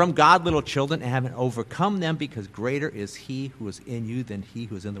 You're from God, little children, and haven't overcome them, because greater is he who is in you than he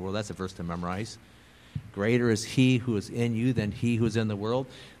who is in the world. That's a verse to memorize. Greater is he who is in you than he who is in the world.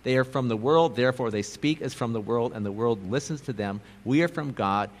 They are from the world, therefore they speak as from the world, and the world listens to them. We are from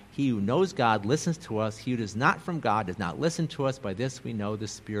God. He who knows God listens to us. He who is not from God does not listen to us. By this we know the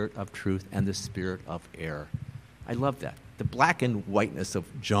spirit of truth and the spirit of error. I love that. The black and whiteness of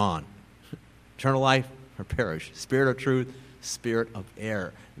John. Eternal life or perish. Spirit of truth, spirit of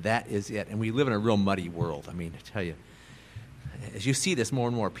error. That is it. And we live in a real muddy world. I mean, I tell you, as you see this more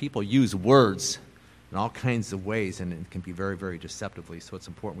and more, people use words in all kinds of ways, and it can be very, very deceptively. So it's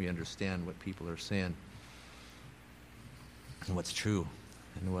important we understand what people are saying and what's true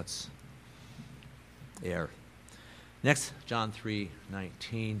and what's error. Next, John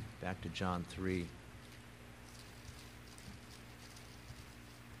 3:19. Back to John 3.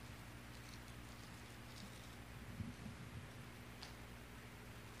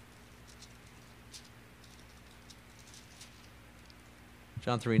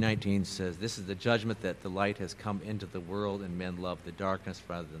 John 3:19 says, This is the judgment, that the light has come into the world, and men love the darkness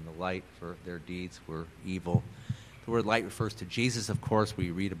rather than the light, for their deeds were evil. The word light refers to Jesus, of course. We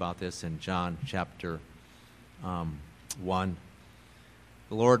read about this in John chapter 1.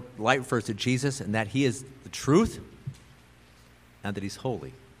 The Lord, light refers to Jesus, and that he is the truth and that he's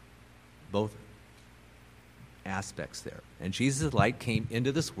holy. Both aspects there. And Jesus' light came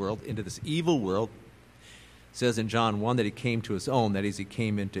into this world, into this evil world. It says in John 1 that he came to his own, that is, he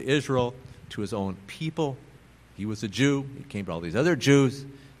came into Israel, to his own people. He was a Jew. He came to all these other Jews.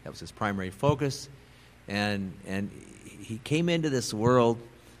 That was his primary focus. And he came into this world,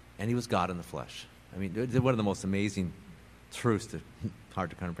 and he was God in the flesh. I mean, one of the most amazing truths, hard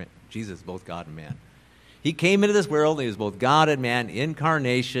to comprehend. Jesus is both God and man. He came into this world, and he was both God and man,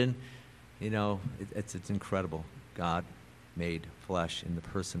 incarnation. You know, it's incredible. God made flesh in the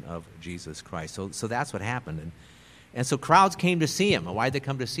person of Jesus Christ. So that's what happened. And so crowds came to see him. Why did they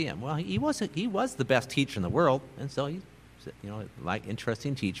come to see him? Well, he was the best teacher in the world, and so he's, like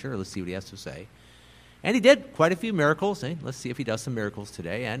interesting teacher. Let's see what he has to say. And he did quite a few miracles. And let's see if he does some miracles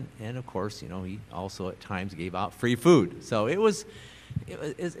today. And of course, he also at times gave out free food. So it was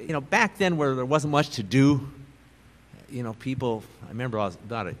back then where there wasn't much to do. People. I remember I was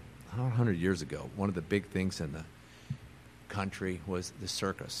about 100 years ago. One of the big things in the country was the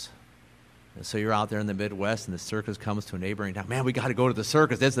circus. And so you're out there in the Midwest, and the circus comes to a neighboring town. Man, we got to go to the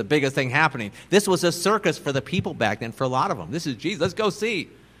circus. That's the biggest thing happening. This was a circus for the people back then, for a lot of them. This is Jesus. Let's go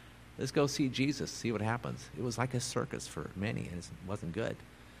see Jesus, see what happens. It was like a circus for many, and it wasn't good.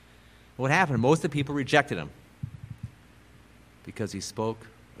 What happened? Most of the people rejected him because he spoke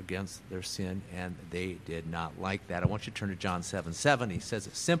against their sin, and they did not like that. I want you to turn to John 7:7. He says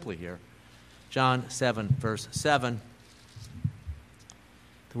it simply here. John 7, verse 7.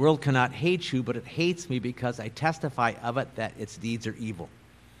 The world cannot hate you, but it hates me because I testify of it that its deeds are evil.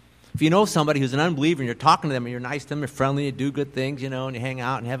 If you know somebody who's an unbeliever and you're talking to them and you're nice to them, you're friendly, you do good things, and you hang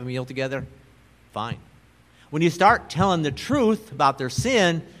out and have a meal together, fine. When you start telling the truth about their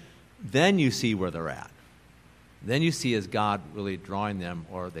sin, then you see where they're at. Then you see, is God really drawing them,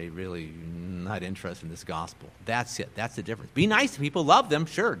 or are they really not interested in this gospel? That's it. That's the difference. Be nice to people, love them,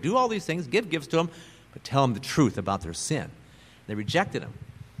 sure. Do all these things, give gifts to them, but tell them the truth about their sin. They rejected him.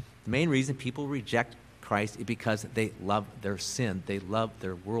 The main reason people reject Christ is because they love their sin. They love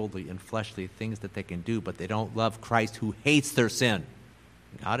their worldly and fleshly things that they can do, but they don't love Christ who hates their sin.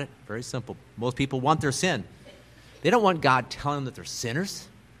 Got it? Very simple. Most people want their sin. They don't want God telling them that they're sinners.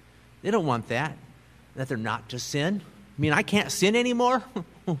 They don't want that they're not to sin. I mean, I can't sin anymore?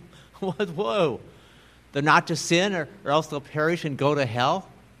 Whoa. They're not to sin, or else they'll perish and go to hell.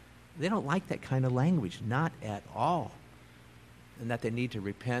 They don't like that kind of language, not at all. And that they need to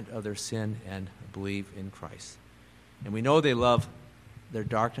repent of their sin and believe in Christ. And we know they love their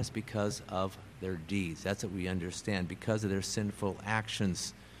darkness because of their deeds. That's what we understand, because of their sinful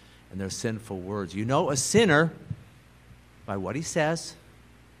actions and their sinful words. You know a sinner by what he says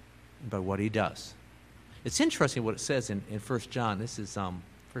and by what he does. It's interesting what it says in 1 John. This is 1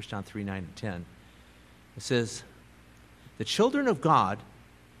 John 3, 9 and 10. It says, the children of God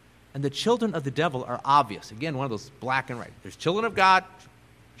and the children of the devil are obvious. Again, one of those black and white. There's children of God,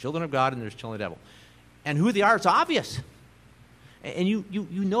 and there's children of the devil. And who they are, it's obvious. And you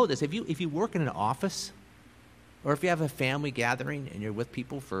know this. If you work in an office, or if you have a family gathering and you're with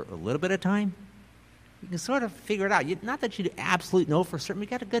people for a little bit of time, you can sort of figure it out. Not that you absolutely know for certain. You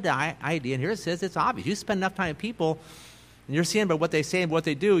got a good idea. And here it says it's obvious. You spend enough time with people, and you're seeing by what they say and what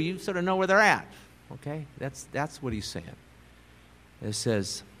they do, you sort of know where they're at. Okay? That's what he's saying. It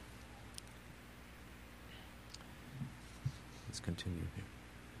says, let's continue here.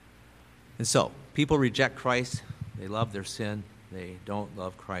 And so, people reject Christ. They love their sin. They don't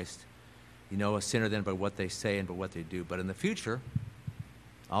love Christ. You know a sinner then by what they say and by what they do. But in the future,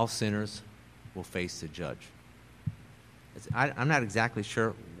 all sinners will face the judge. I'm not exactly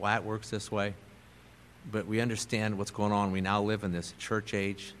sure why it works this way, but we understand what's going on. We now live in this church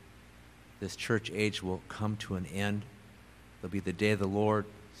age. This church age will come to an end. There'll be the day of the Lord.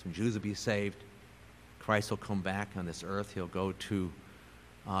 Some Jews will be saved. Christ will come back on this earth. He'll go to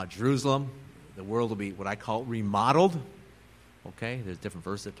Jerusalem. The world will be what I call remodeled. Okay, there's different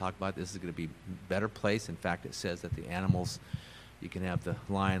verses that talk about this is going to be a better place. In fact, it says that the animals, you can have the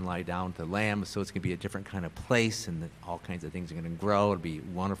lion lie down with the lamb, so it's going to be a different kind of place, and all kinds of things are going to grow. It'll be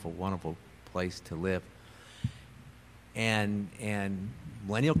a wonderful, wonderful place to live. And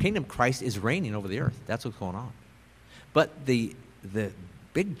millennial kingdom, Christ is reigning over the earth. That's what's going on. But the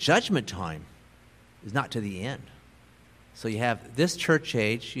big judgment time is not to the end. So you have this church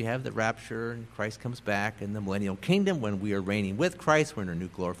age, you have the rapture, and Christ comes back, and the millennial kingdom, when we are reigning with Christ, we're in our new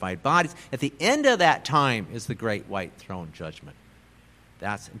glorified bodies. At the end of that time is the great white throne judgment.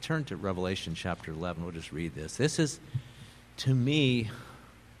 And turn to Revelation chapter 11. We'll just read this. This is, to me,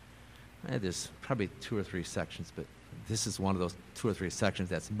 there's probably 2 or 3 sections, but this is one of those 2 or 3 sections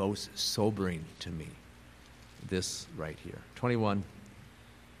that's most sobering to me. This right here. 21,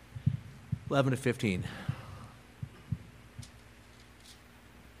 11 to 15.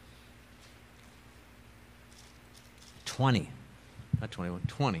 20. Not 21,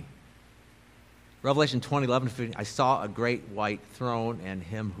 20. Revelation 20:11, I saw a great white throne and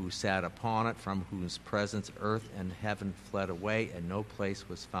him who sat upon it, from whose presence earth and heaven fled away, and no place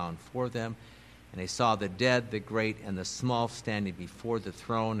was found for them. And I saw the dead, the great and the small, standing before the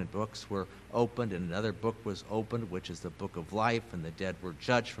throne, and books were opened, and another book was opened, which is the book of life, and the dead were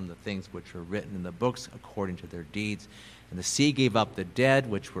judged from the things which were written in the books according to their deeds. And the sea gave up the dead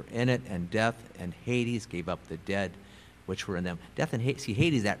which were in it, and death and Hades gave up the dead which were in them. Death and Hades, see,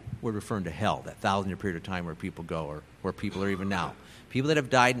 Hades, that we're referring to hell, that 1,000-year period of time where people go, or where people are even now. People that have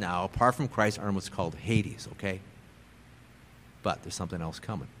died now, apart from Christ, are in what's called Hades, okay? But there's something else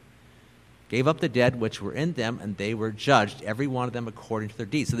coming. Gave up the dead which were in them, and they were judged, every one of them according to their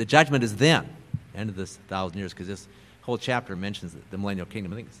deeds. So the judgment is then, end of this 1,000 years, because this whole chapter mentions the millennial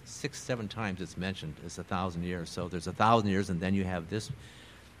kingdom. I think 6-7 times it's mentioned. It's 1,000 years. So there's 1,000 years, and then you have this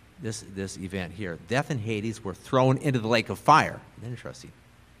event here. Death and Hades were thrown into the lake of fire. Interesting.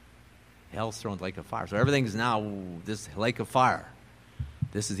 Hell's thrown in the lake of fire. So everything is now this lake of fire.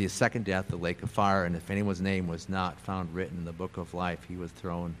 This is the second death, the lake of fire. And if anyone's name was not found written in the book of life, he was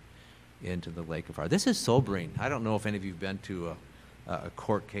thrown into the lake of fire. This is sobering. I don't know if any of you have been to a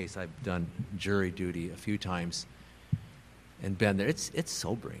court case. I've done jury duty a few times and been there. It's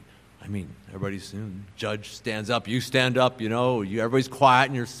sobering. I mean, everybody's, judge stands up, you stand up, everybody's quiet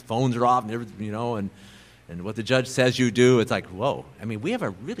and your phones are off, and and what the judge says you do, it's like, whoa. I mean, we have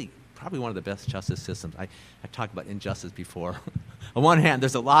probably one of the best justice systems. I talked about injustice before. On one hand,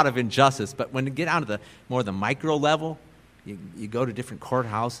 there's a lot of injustice, but when you get down to the micro level, you go to different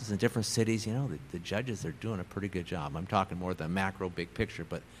courthouses in different cities, the judges are doing a pretty good job. I'm talking more the macro, big picture,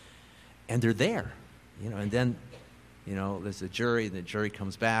 and they're there, and then, there's a jury, and the jury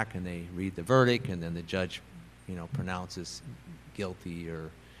comes back, and they read the verdict, and then the judge, pronounces guilty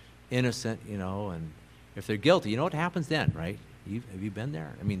or innocent, and if they're guilty, you know what happens then, right? Have you been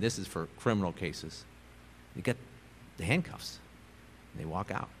there? I mean, this is for criminal cases. You get the handcuffs, and they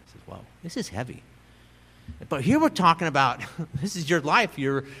walk out. It says, whoa, this is heavy. But here we're talking about, this is your life.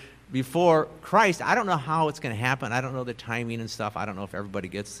 You're before Christ. I don't know how it's going to happen. I don't know the timing and stuff. I don't know if everybody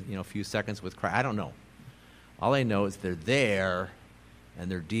gets, a few seconds with Christ. I don't know. All I know is they're there, and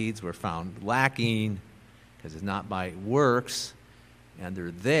their deeds were found lacking because it's not by works, and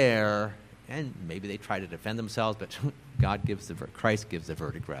they're there, and maybe they try to defend themselves, but Christ gives the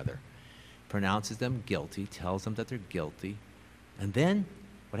verdict, rather. Pronounces them guilty, tells them that they're guilty, and then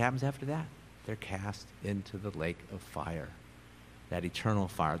what happens after that? They're cast into the lake of fire, that eternal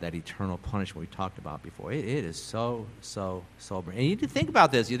punishment we talked about before. It is so sobering. And you need to think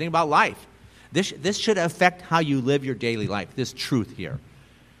about this. You think about life. This should affect how you live your daily life, this truth here.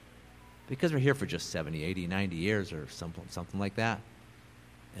 Because we're here for just 70, 80, 90 years or something like that.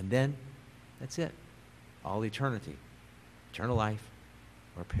 And then, that's it. All eternity. Eternal life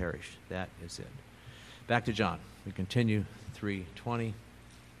or perish. That is it. Back to John. We continue 3:20.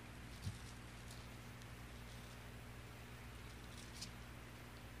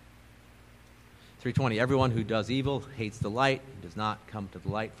 Everyone who does evil hates the light and does not come to the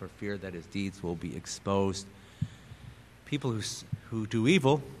light for fear that his deeds will be exposed. People who do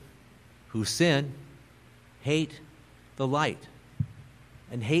evil, who sin, hate the light.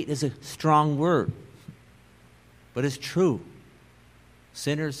 And hate is a strong word, but it's true.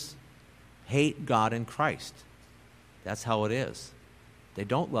 Sinners hate God and Christ. That's how it is. They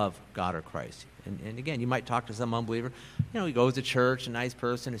don't love God or Christ. And again, you might talk to some unbeliever. He goes to church, a nice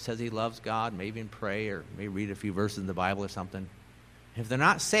person who says he loves God, maybe even pray or maybe read a few verses in the Bible or something. If they're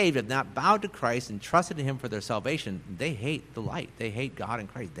not saved, if they're not bowed to Christ and trusted in him for their salvation, they hate the light. They hate God and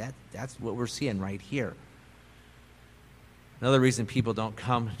Christ. That's what we're seeing right here. Another reason people don't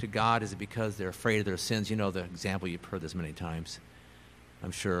come to God is because they're afraid of their sins. The example, you've heard this many times.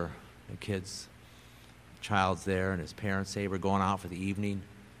 I'm sure the child's there, and his parents say, we're going out for the evening.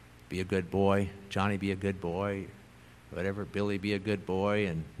 Be a good boy. Johnny, be a good boy. Whatever, Billy, be a good boy.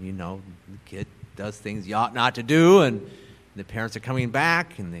 And, the kid does things he ought not to do, and the parents are coming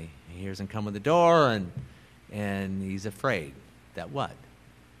back, and he hears him come in the door, and he's afraid that what?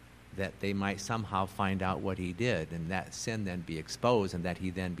 That they might somehow find out what he did, and that sin then be exposed, and that he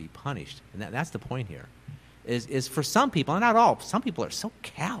then be punished. And that's the point here. Is for some people, and not all, some people are so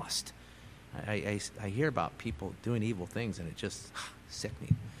calloused. I hear about people doing evil things, and it just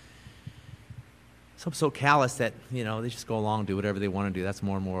sickening. So callous that, they just go along and do whatever they want to do. That's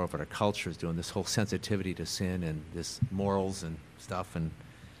more and more of what our culture is doing, this whole sensitivity to sin and this morals and stuff, and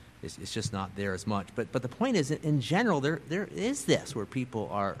it's just not there as much. But the point is, in general, there is this where people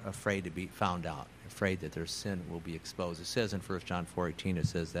are afraid to be found out, afraid that their sin will be exposed. It says in 1 John 4:18, it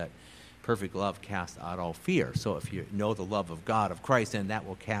says that perfect love casts out all fear. So if you know the love of God, of Christ, then that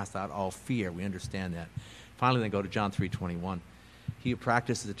will cast out all fear. We understand that. Finally, then go to John 3:21. He who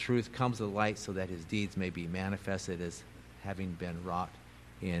practices the truth comes to the light so that his deeds may be manifested as having been wrought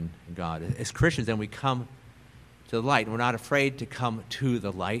in God. As Christians, then we come to the light. And we're not afraid to come to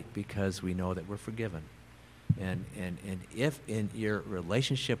the light because we know that we're forgiven. And if in your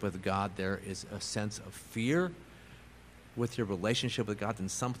relationship with God there is a sense of fear with your relationship with God, then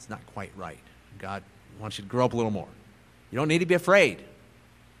something's not quite right. God wants you to grow up a little more. You don't need to be afraid.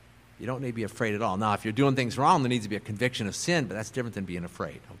 You don't need to be afraid at all. Now, if you're doing things wrong, there needs to be a conviction of sin, but that's different than being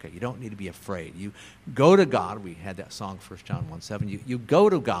afraid. Okay, you don't need to be afraid. You go to God. We had that song, 1 John 1:7. You go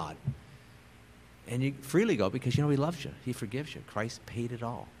to God, and you freely go because you know He loves you. He forgives you. Christ paid it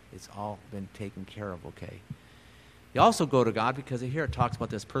all. It's all been taken care of, okay? You also go to God because here it talks about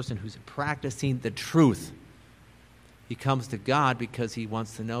this person who's practicing the truth. He comes to God because he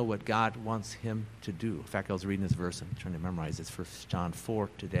wants to know what God wants him to do. In fact, I was reading this verse. I'm trying to memorize this. 1 John 4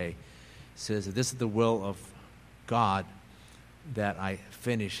 today. It says, this is the will of God, that I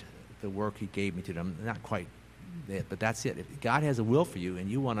finish the work He gave me to do. I'm not quite it, but that's it. If God has a will for you and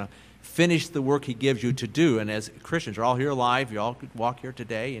you want to finish the work He gives you to do, and as Christians, you're all here alive. You all could walk here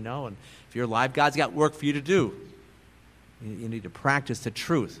today, you know, and if you're alive, God's got work for you to do. You need to practice the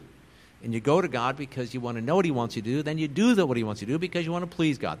truth. And you go to God because you want to know what He wants you to do. Then you do what He wants you to do because you want to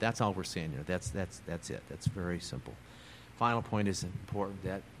please God. That's all we're saying here. That's it. That's very simple. Final point is important,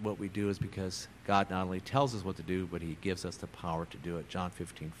 that what we do is because God not only tells us what to do, but He gives us the power to do it. John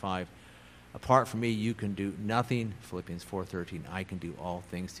 15:5. Apart from me, you can do nothing. Philippians 4:13. I can do all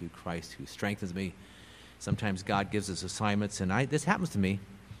things through Christ who strengthens me. Sometimes God gives us assignments, and this happens to me.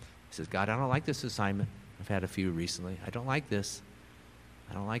 He says, God, I don't like this assignment. I've had a few recently. I don't like this.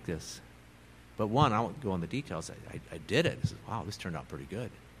 I don't like this. But one, I won't go into the details. I did it. I said, wow, this turned out pretty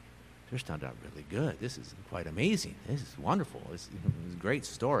good. This turned out really good. This is quite amazing. This is wonderful. It's a great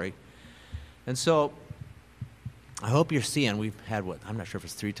story. And so I hope you're seeing, we've had I'm not sure if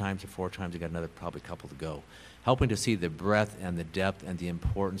it's 3 times or 4 times. We've got another probably couple to go. Helping to see the breadth and the depth and the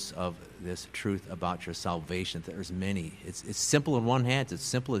importance of this truth about your salvation. There's many. It's simple in one hand. It's as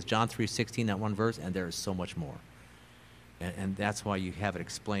simple as John 3:16, that one verse, and there is so much more. And that's why you have it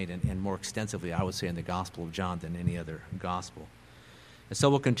explained, and more extensively, I would say, in the Gospel of John than any other gospel. And so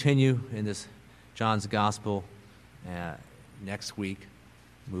we'll continue in this John's Gospel next week,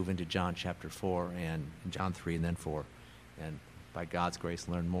 move into John chapter 4 and John 3 and then 4, and by God's grace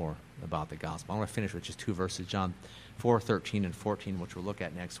learn more about the gospel. I want to finish with just 2 verses, John 4:13 and 14, which we'll look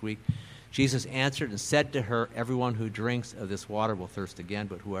at next week. Jesus answered and said to her, everyone who drinks of this water will thirst again,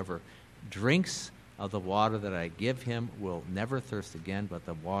 but whoever drinks of the water that I give him will never thirst again, but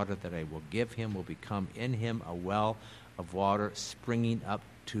the water that I will give him will become in him a well of water springing up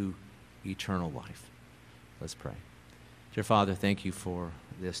to eternal life. Let's pray. Dear Father, thank you for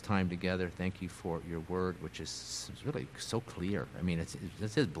this time together. Thank you for your word, which is really so clear. I mean, it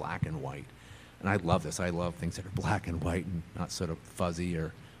is black and white. And I love this. I love things that are black and white and not sort of fuzzy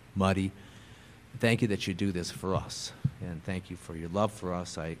or muddy. Thank you that you do this for us. And thank you for your love for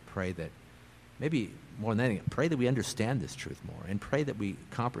us. I pray that maybe more than anything, pray that we understand this truth more, and pray that we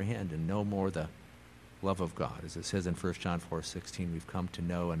comprehend and know more the love of God. As it says in 1 John 4:16, we've come to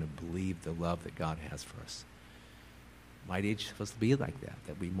know and to believe the love that God has for us. Might each of us be like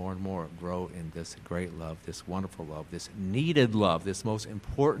that we more and more grow in this great love, this wonderful love, this needed love, this most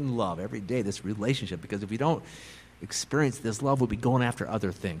important love every day, this relationship. Because if we don't experience this love, we'll be going after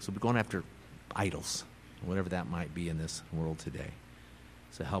other things. We'll be going after idols, whatever that might be in this world today.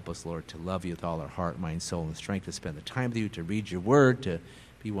 So help us, Lord, to love you with all our heart, mind, soul, and strength, to spend the time with you, to read your word, to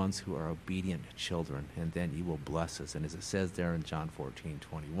be ones who are obedient children, and then you will bless us. And as it says there in John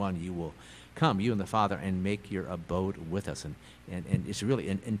 14:21, you will come, you and the Father, and make your abode with us. And it's really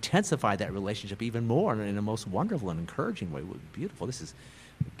intensify that relationship even more in a most wonderful and encouraging way. Beautiful. This is,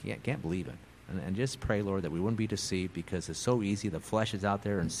 can't believe it. And just pray, Lord, that we wouldn't be deceived, because it's so easy. The flesh is out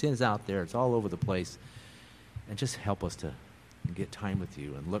there and sin is out there. It's all over the place. And just help us to get time with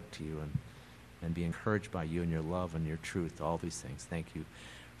you and look to you and be encouraged by you and your love and your truth, all these things. Thank you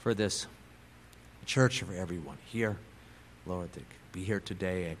for this church, for everyone here, Lord, that be here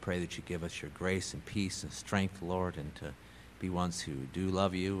today. I pray that you give us your grace and peace and strength, Lord, and to be ones who do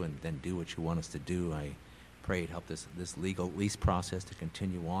love you and then do what you want us to do. I pray you'd help this legal lease process to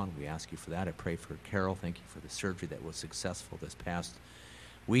continue on. We ask you for that. I pray for Carol. Thank you for the surgery that was successful this past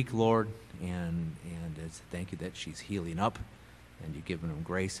week, Lord, and thank you that she's healing up, and you've given them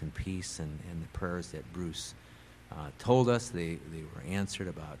grace and peace, and the prayers that Bruce told us, they were answered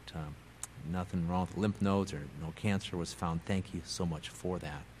about nothing wrong with lymph nodes or no cancer was found. Thank you so much for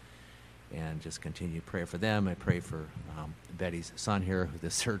that. and just continue to pray for them. I pray for Betty's son here, who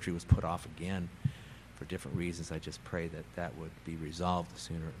the surgery was put off again for different reasons. I just pray that that would be resolved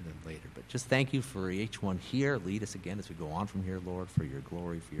sooner than later. But just thank you for each one here. Lead us again as we go on from here, Lord, for your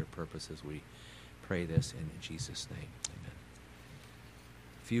glory, for your purposes. We pray this in Jesus' name. Amen.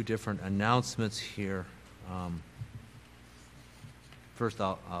 A few different announcements here. First,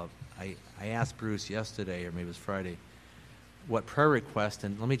 I asked Bruce yesterday, or maybe it was Friday, what prayer request,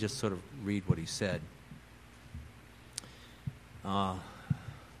 and let me just sort of read what he said.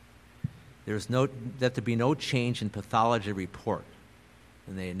 There's that there be no change in pathology report.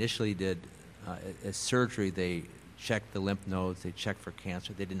 And they initially did a surgery. They checked the lymph nodes. They checked for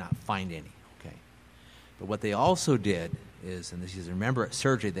cancer. They did not find any. Okay. But what they also did is, and this is, remember at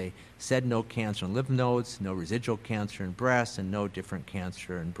surgery, they said no cancer in lymph nodes, no residual cancer in breast, and no different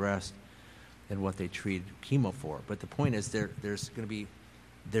cancer in breast than what they treated chemo for. But the point is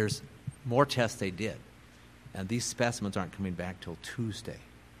there's more tests they did. And these specimens aren't coming back till Tuesday.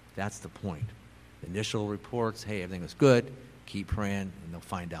 That's the point. The initial reports, hey, everything was good, keep praying, and they'll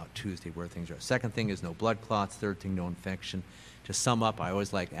find out Tuesday where things are. Second thing is no blood clots. Third thing, no infection. To sum up, I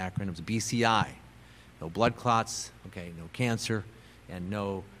always like acronyms, BCI. No blood clots, okay, no cancer, and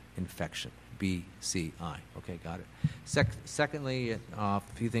no infection. BCI. Okay, got it. Secondly, a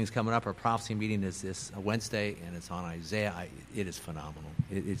few things coming up. Our prophecy meeting is this Wednesday, and it's on Isaiah. It is phenomenal.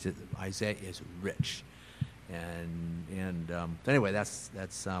 Isaiah is rich. And anyway, that's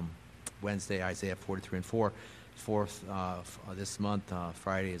Wednesday, Isaiah 43 and 4. Fourth, this month,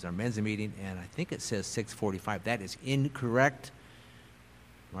 Friday is our men's meeting, and I think it says 6:45. That is incorrect.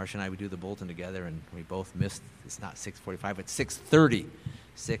 Marcia and I, we do the bulletin together, and we both missed. It's not 6:45, it's 6:30.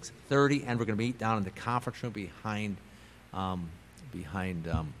 6:30, and we're going to meet down in the conference room behind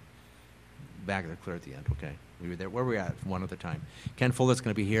back of the clear at the end, okay? We were there. Where were we at one other time? Ken Fuller's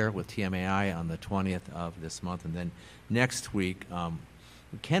going to be here with TMAI on the 20th of this month, and then next week,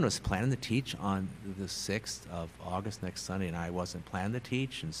 Ken was planning to teach on the 6th of August, next Sunday, and I wasn't planning to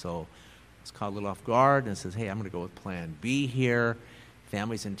teach, and so I was caught a little off guard and says, hey, I'm going to go with Plan B here.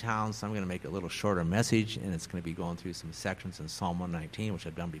 Family's in town, so I'm going to make a little shorter message, and it's going to be going through some sections in Psalm 119, which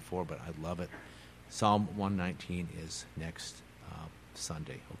I've done before, but I love it. Psalm 119 is next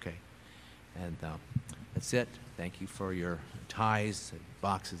Sunday, okay? And that's it. Thank you for your ties,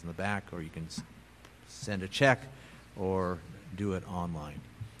 boxes in the back, or you can send a check or do it online.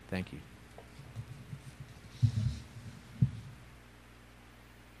 Thank you.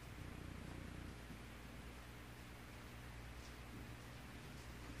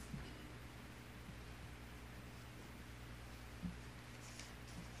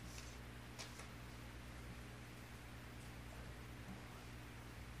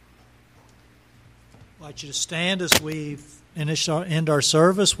 I'd like you to stand as we end our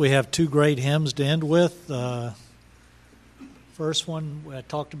service. We have two great hymns to end with. First one, I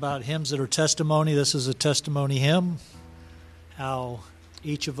talked about hymns that are testimony. This is a testimony hymn, how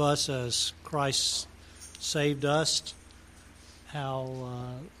each of us as Christ saved us,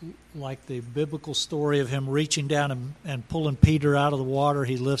 how like the biblical story of him reaching down and pulling Peter out of the water,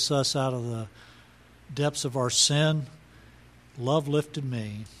 he lifts us out of the depths of our sin. Love lifted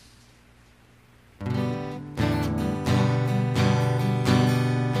me.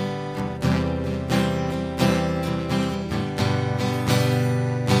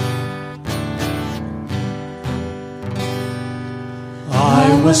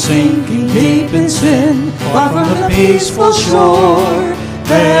 I was sinking deep in sin, far from the peaceful shore,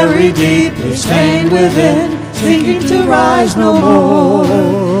 very deeply stained within, sinking to rise no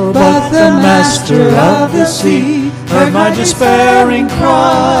more. But the master of the sea heard my despairing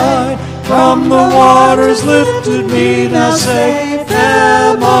cry, from the waters lifted me, now safe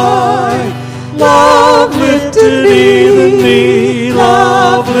am I. Love lifted even me,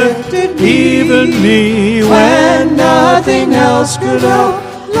 love lifted even me, when nothing else could help.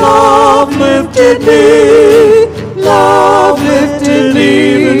 Love lifted me, love lifted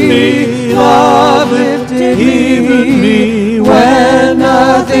even me, love lifted even me, when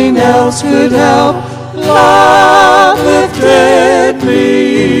nothing else could help. Love lifted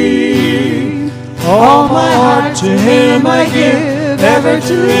me. All my heart to Him I give, ever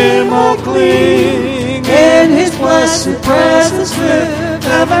to Him I'll cling. In His blessed presence live,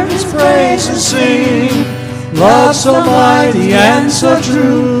 ever His praises sing. Love so mighty and so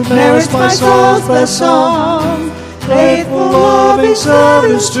true merits my soul's best song. Faithful, loving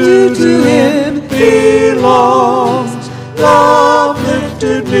service to Him belongs. Love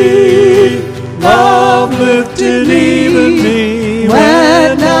lifted me, love lifted even me,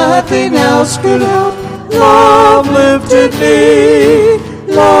 when nothing else could help. Love lifted me,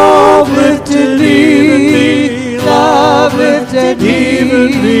 Love lifted me, love lifted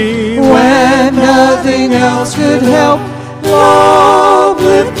me, when nothing else could help. Love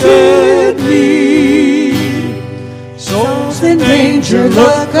lifted me. Souls in danger,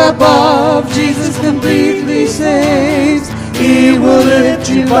 look above. Jesus completely saves. He will lift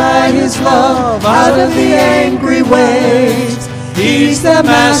you by His love out of the angry waves. He's the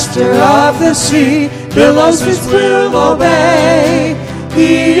master of the sea, billows His will obey.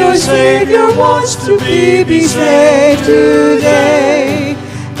 He, your Savior, wants to be saved today.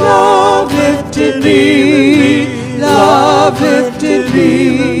 Love lifted me, love lifted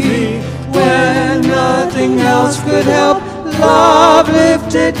me, when nothing else could help. Love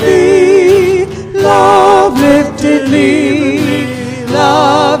lifted me, love lifted me,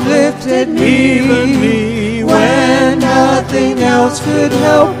 love lifted me, when nothing else could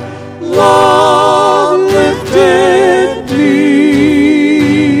help. Love lifted me.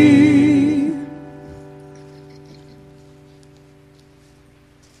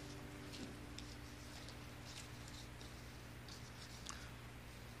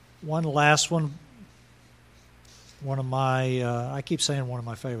 One last one. One of my, I keep saying one of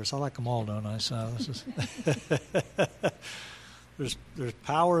my favorites. I like them all, don't I? So this is, there's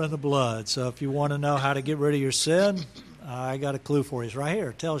power in the blood. So if you want to know how to get rid of your sin, I got a clue for you. It's right here.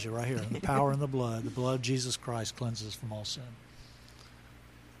 It tells you right here. The power in the blood. The blood of Jesus Christ cleanses from all sin.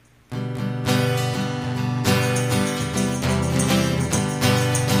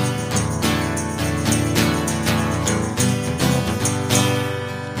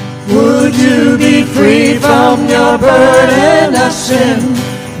 Would you be free from your burden of sin?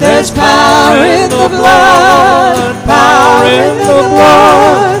 There's power in the blood, power in the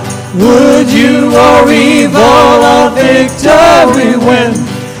blood. Would you or evil a victory win?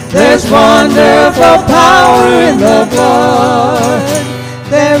 There's wonderful power in the blood.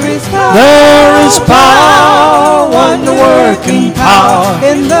 There is power, wonder-working power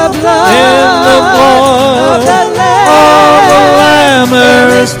in the blood of the Lamb.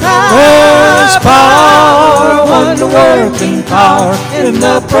 There is power, wonder-working power in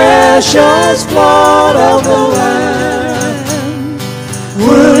the precious blood of the Lamb.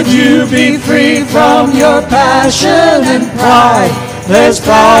 Would you be free from your passion and pride? There's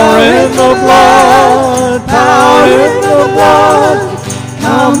power in the blood, power in the blood.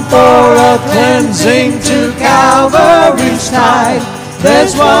 Come for a cleansing to Calvary's tide.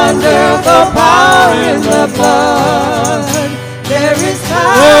 There's wonderful power in the blood. There is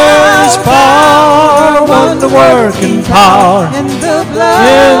power, wonder-working power in the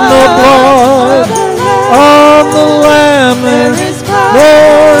blood of the Lamb. There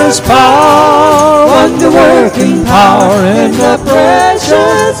is power, wonder-working power in the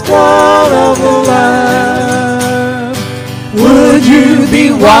precious blood of the Lamb. Would you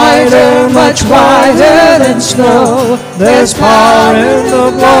be whiter, much whiter than snow? There's power in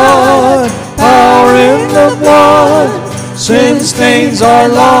the blood, power in the blood. Sin stains are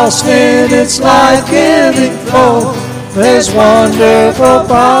lost in its life-giving flow. There's wonderful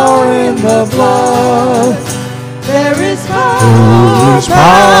power in the blood. There is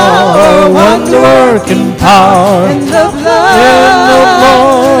power, wonder-working power in the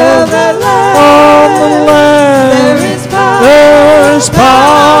blood of the Lamb. There is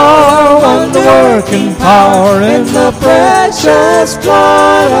power, wonder-working power in the precious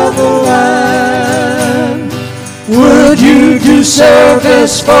blood of the Lamb. Would you do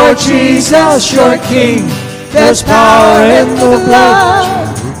service for Jesus, your King? There's power in the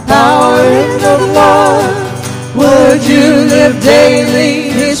blood, power in the blood. Would you live daily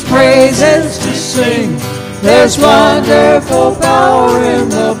His praises to sing? There's wonderful power in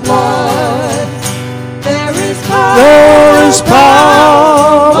the blood. There is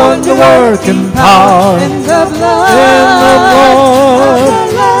power, wonder-working power in the blood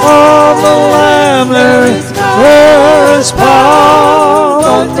of the Lamb. There is power,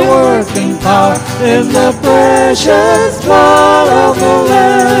 wonder-working power in the precious blood of the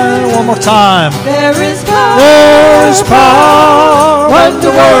Lamb. One more time. There is power,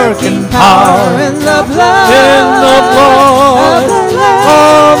 wonder-working power in the blood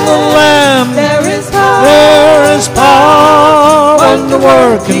of the Lamb. There is power,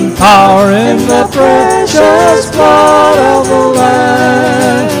 wonder-working power in the precious blood of the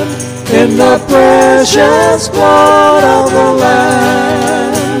Lamb. In the precious blood of the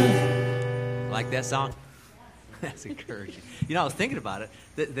Lamb. Like that song? That's encouraging. You know, I was thinking about it.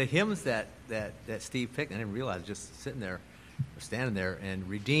 The hymns that Steve picked, I didn't realize, just sitting there, or standing there, and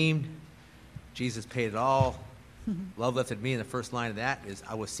redeemed, Jesus paid it all, Love lifted me, and the first line of that is,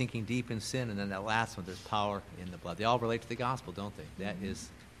 I was sinking deep in sin, and then that last one, there's power in the blood. They all relate to the gospel, don't they? That is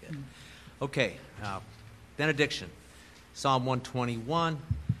it. Okay, benediction. Psalm 121,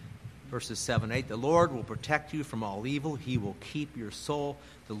 verses 7 8. The Lord will protect you from all evil. He will keep your soul.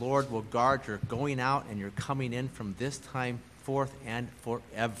 The Lord will guard your going out and your coming in from this time forth and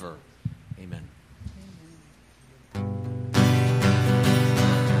forever.